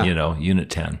 Yeah, you know, Unit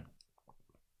 10.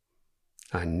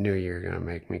 I knew you were gonna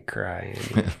make me cry,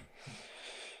 Andy.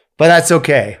 But that's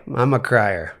okay. I'm a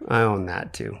crier. I own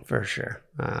that too, for sure.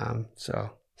 So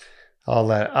I'll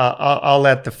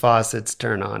let the faucets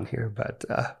turn on here. But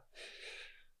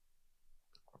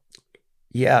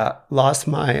yeah, lost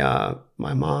my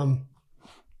mom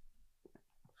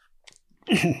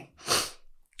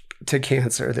to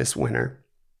cancer this winter.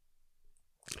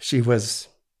 She was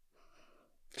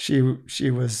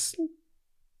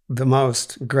the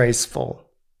most graceful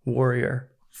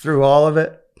warrior through all of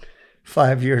it.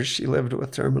 5 years she lived with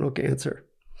terminal cancer.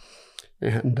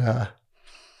 And I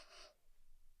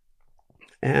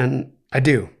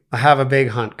have a big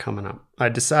hunt coming up. I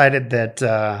decided that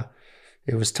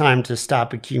it was time to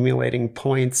stop accumulating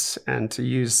points and to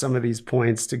use some of these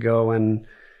points to go and,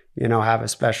 you know, have a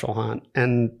special hunt.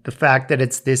 And the fact that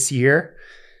it's this year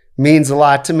means a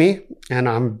lot to me. And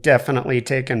I'm definitely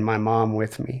taking my mom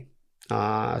with me.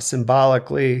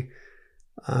 Symbolically,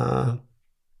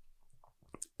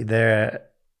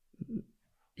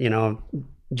 you know,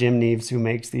 Jim Neves, who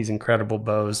makes these incredible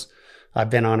bows, I've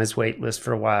been on his wait list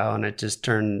for a while, and it just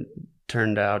turned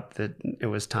out that it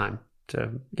was time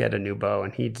to get a new bow,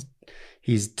 and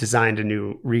he's designed a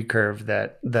new recurve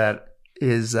that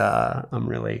is I'm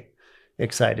really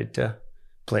excited to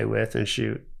play with and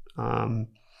shoot.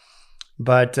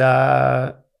 But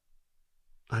I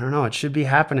don't know, it should be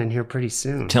happening here pretty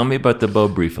soon. Tell me about the bow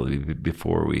briefly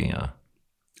before we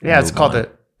It's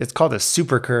called a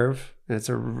super curve. And it's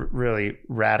a really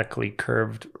radically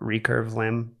curved recurve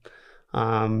limb.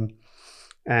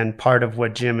 And part of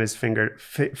what Jim has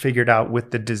figured out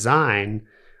with the design,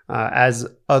 as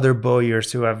other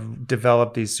bowyers who have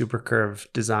developed these super curve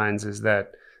designs, is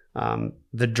that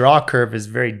the draw curve is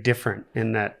very different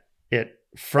in that it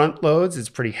front loads. It's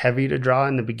pretty heavy to draw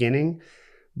in the beginning.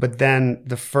 But then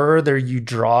the further you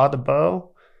draw the bow,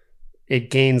 it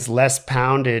gains less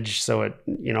poundage, so it,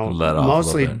 you know,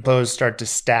 mostly bows start to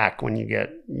stack when you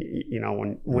get, you know,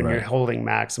 when you're holding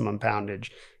maximum poundage,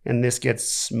 and this gets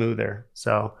smoother.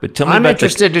 So, but tell me I'm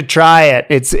interested to try it.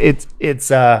 It's.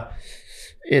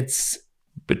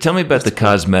 But tell me about the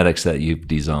cosmetics that you've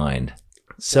designed.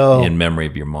 So in memory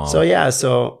of your mom. So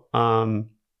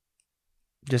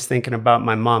just thinking about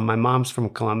my mom. My mom's from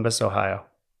Columbus, Ohio,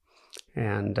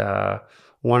 and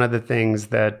one of the things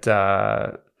that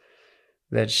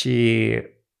she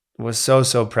was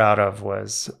so proud of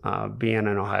was being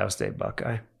an Ohio State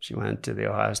Buckeye. She went to the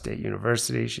Ohio State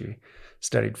University. She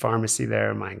studied pharmacy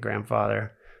there. My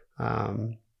grandfather,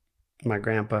 my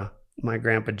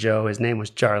grandpa Joe, his name was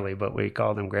Charlie, but we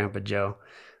called him Grandpa Joe.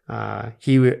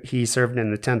 He served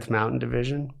in the 10th Mountain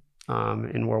Division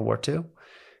in World War II.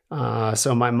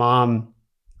 So my mom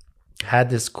had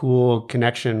this cool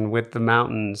connection with the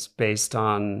mountains based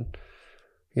on,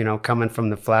 coming from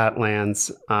the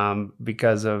flatlands,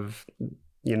 because of,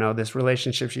 this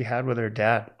relationship she had with her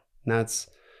dad. And that's,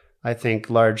 I think,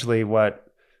 largely what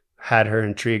had her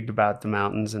intrigued about the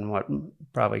mountains and what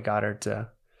probably got her to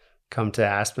come to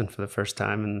Aspen for the first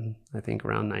time in, I think,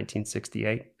 around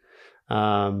 1968.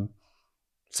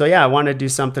 So yeah, I wanted to do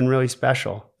something really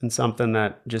special and something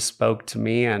that just spoke to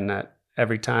me, and that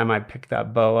every time I picked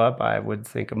that bow up, I would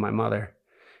think of my mother.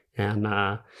 And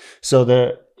so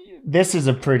this is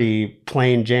a pretty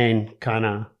plain Jane kind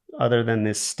of, other than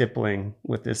this stippling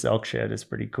with this elk shed is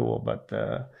pretty cool.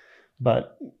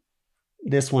 But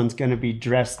this one's going to be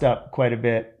dressed up quite a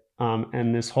bit,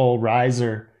 and this whole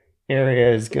riser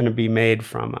area is going to be made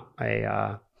from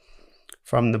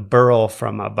the burl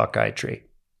from a buckeye tree.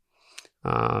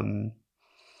 And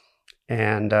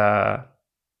I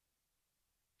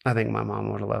think my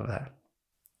mom would have loved that.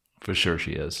 For sure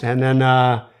she is. And then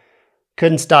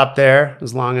couldn't stop there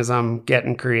as long as I'm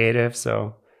getting creative.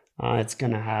 So it's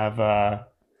gonna have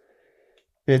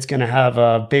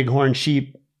bighorn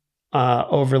sheep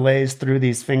overlays through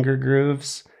these finger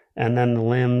grooves, and then the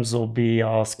limbs will be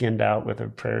all skinned out with a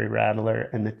prairie rattler,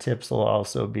 and the tips will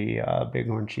also be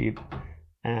bighorn sheep.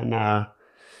 And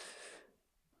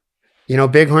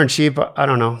bighorn sheep, I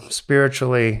don't know,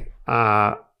 spiritually,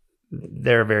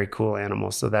 they're a very cool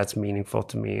animal. So that's meaningful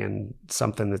to me, and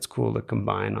something that's cool to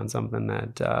combine on something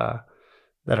that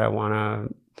I want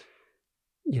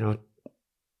to,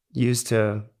 use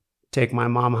to take my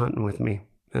mom hunting with me.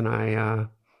 And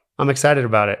I'm excited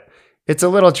about it. It's a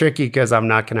little tricky because I'm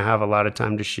not going to have a lot of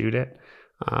time to shoot it.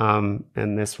 And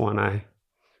this one,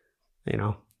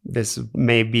 this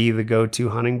may be the go-to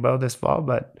hunting bow this fall,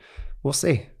 but we'll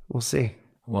see. We'll see.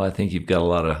 Well, I think you've got a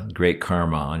lot of great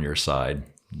karma on your side.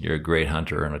 You're a great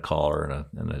hunter and a caller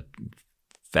and a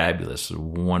fabulous,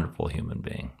 wonderful human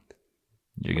being.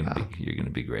 You're gonna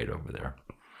be great over there.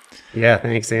 Yeah,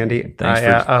 thanks, Andy.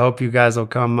 I hope you guys will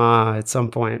come at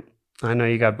some point. I know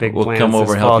you got big plans. We'll come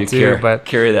over and help you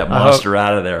carry that monster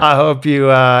out of there. I hope you.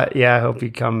 I hope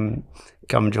you come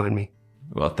join me.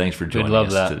 Well, thanks for joining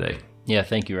us today. Yeah,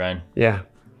 thank you, Ryan. Yeah,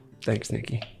 thanks,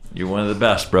 Nikki. You're one of the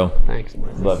best, bro. Thanks.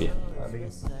 Love you.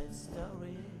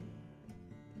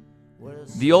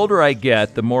 The older I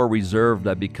get, the more reserved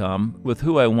I become with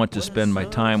who I want to spend my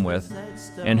time with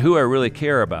and who I really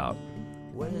care about.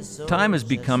 Time is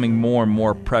becoming more and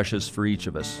more precious for each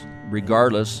of us,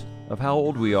 regardless of how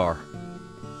old we are.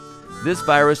 This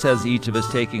virus has each of us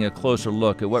taking a closer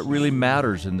look at what really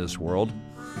matters in this world,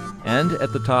 and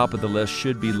at the top of the list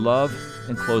should be love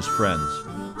and close friends.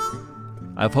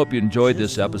 I hope you enjoyed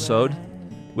this episode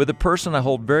with a person I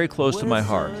hold very close to my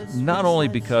heart, not only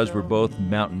because we're both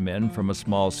mountain men from a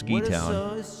small ski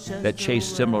town that chase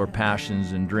similar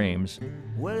passions and dreams,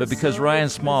 but because Ryan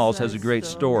Smalls has a great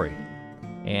story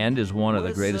and is one of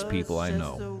the greatest people I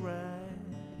know.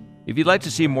 If you'd like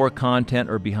to see more content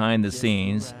or behind the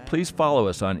scenes, please follow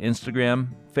us on Instagram,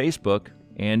 Facebook,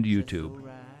 and YouTube.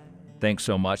 Thanks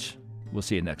so much. We'll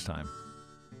see you next time.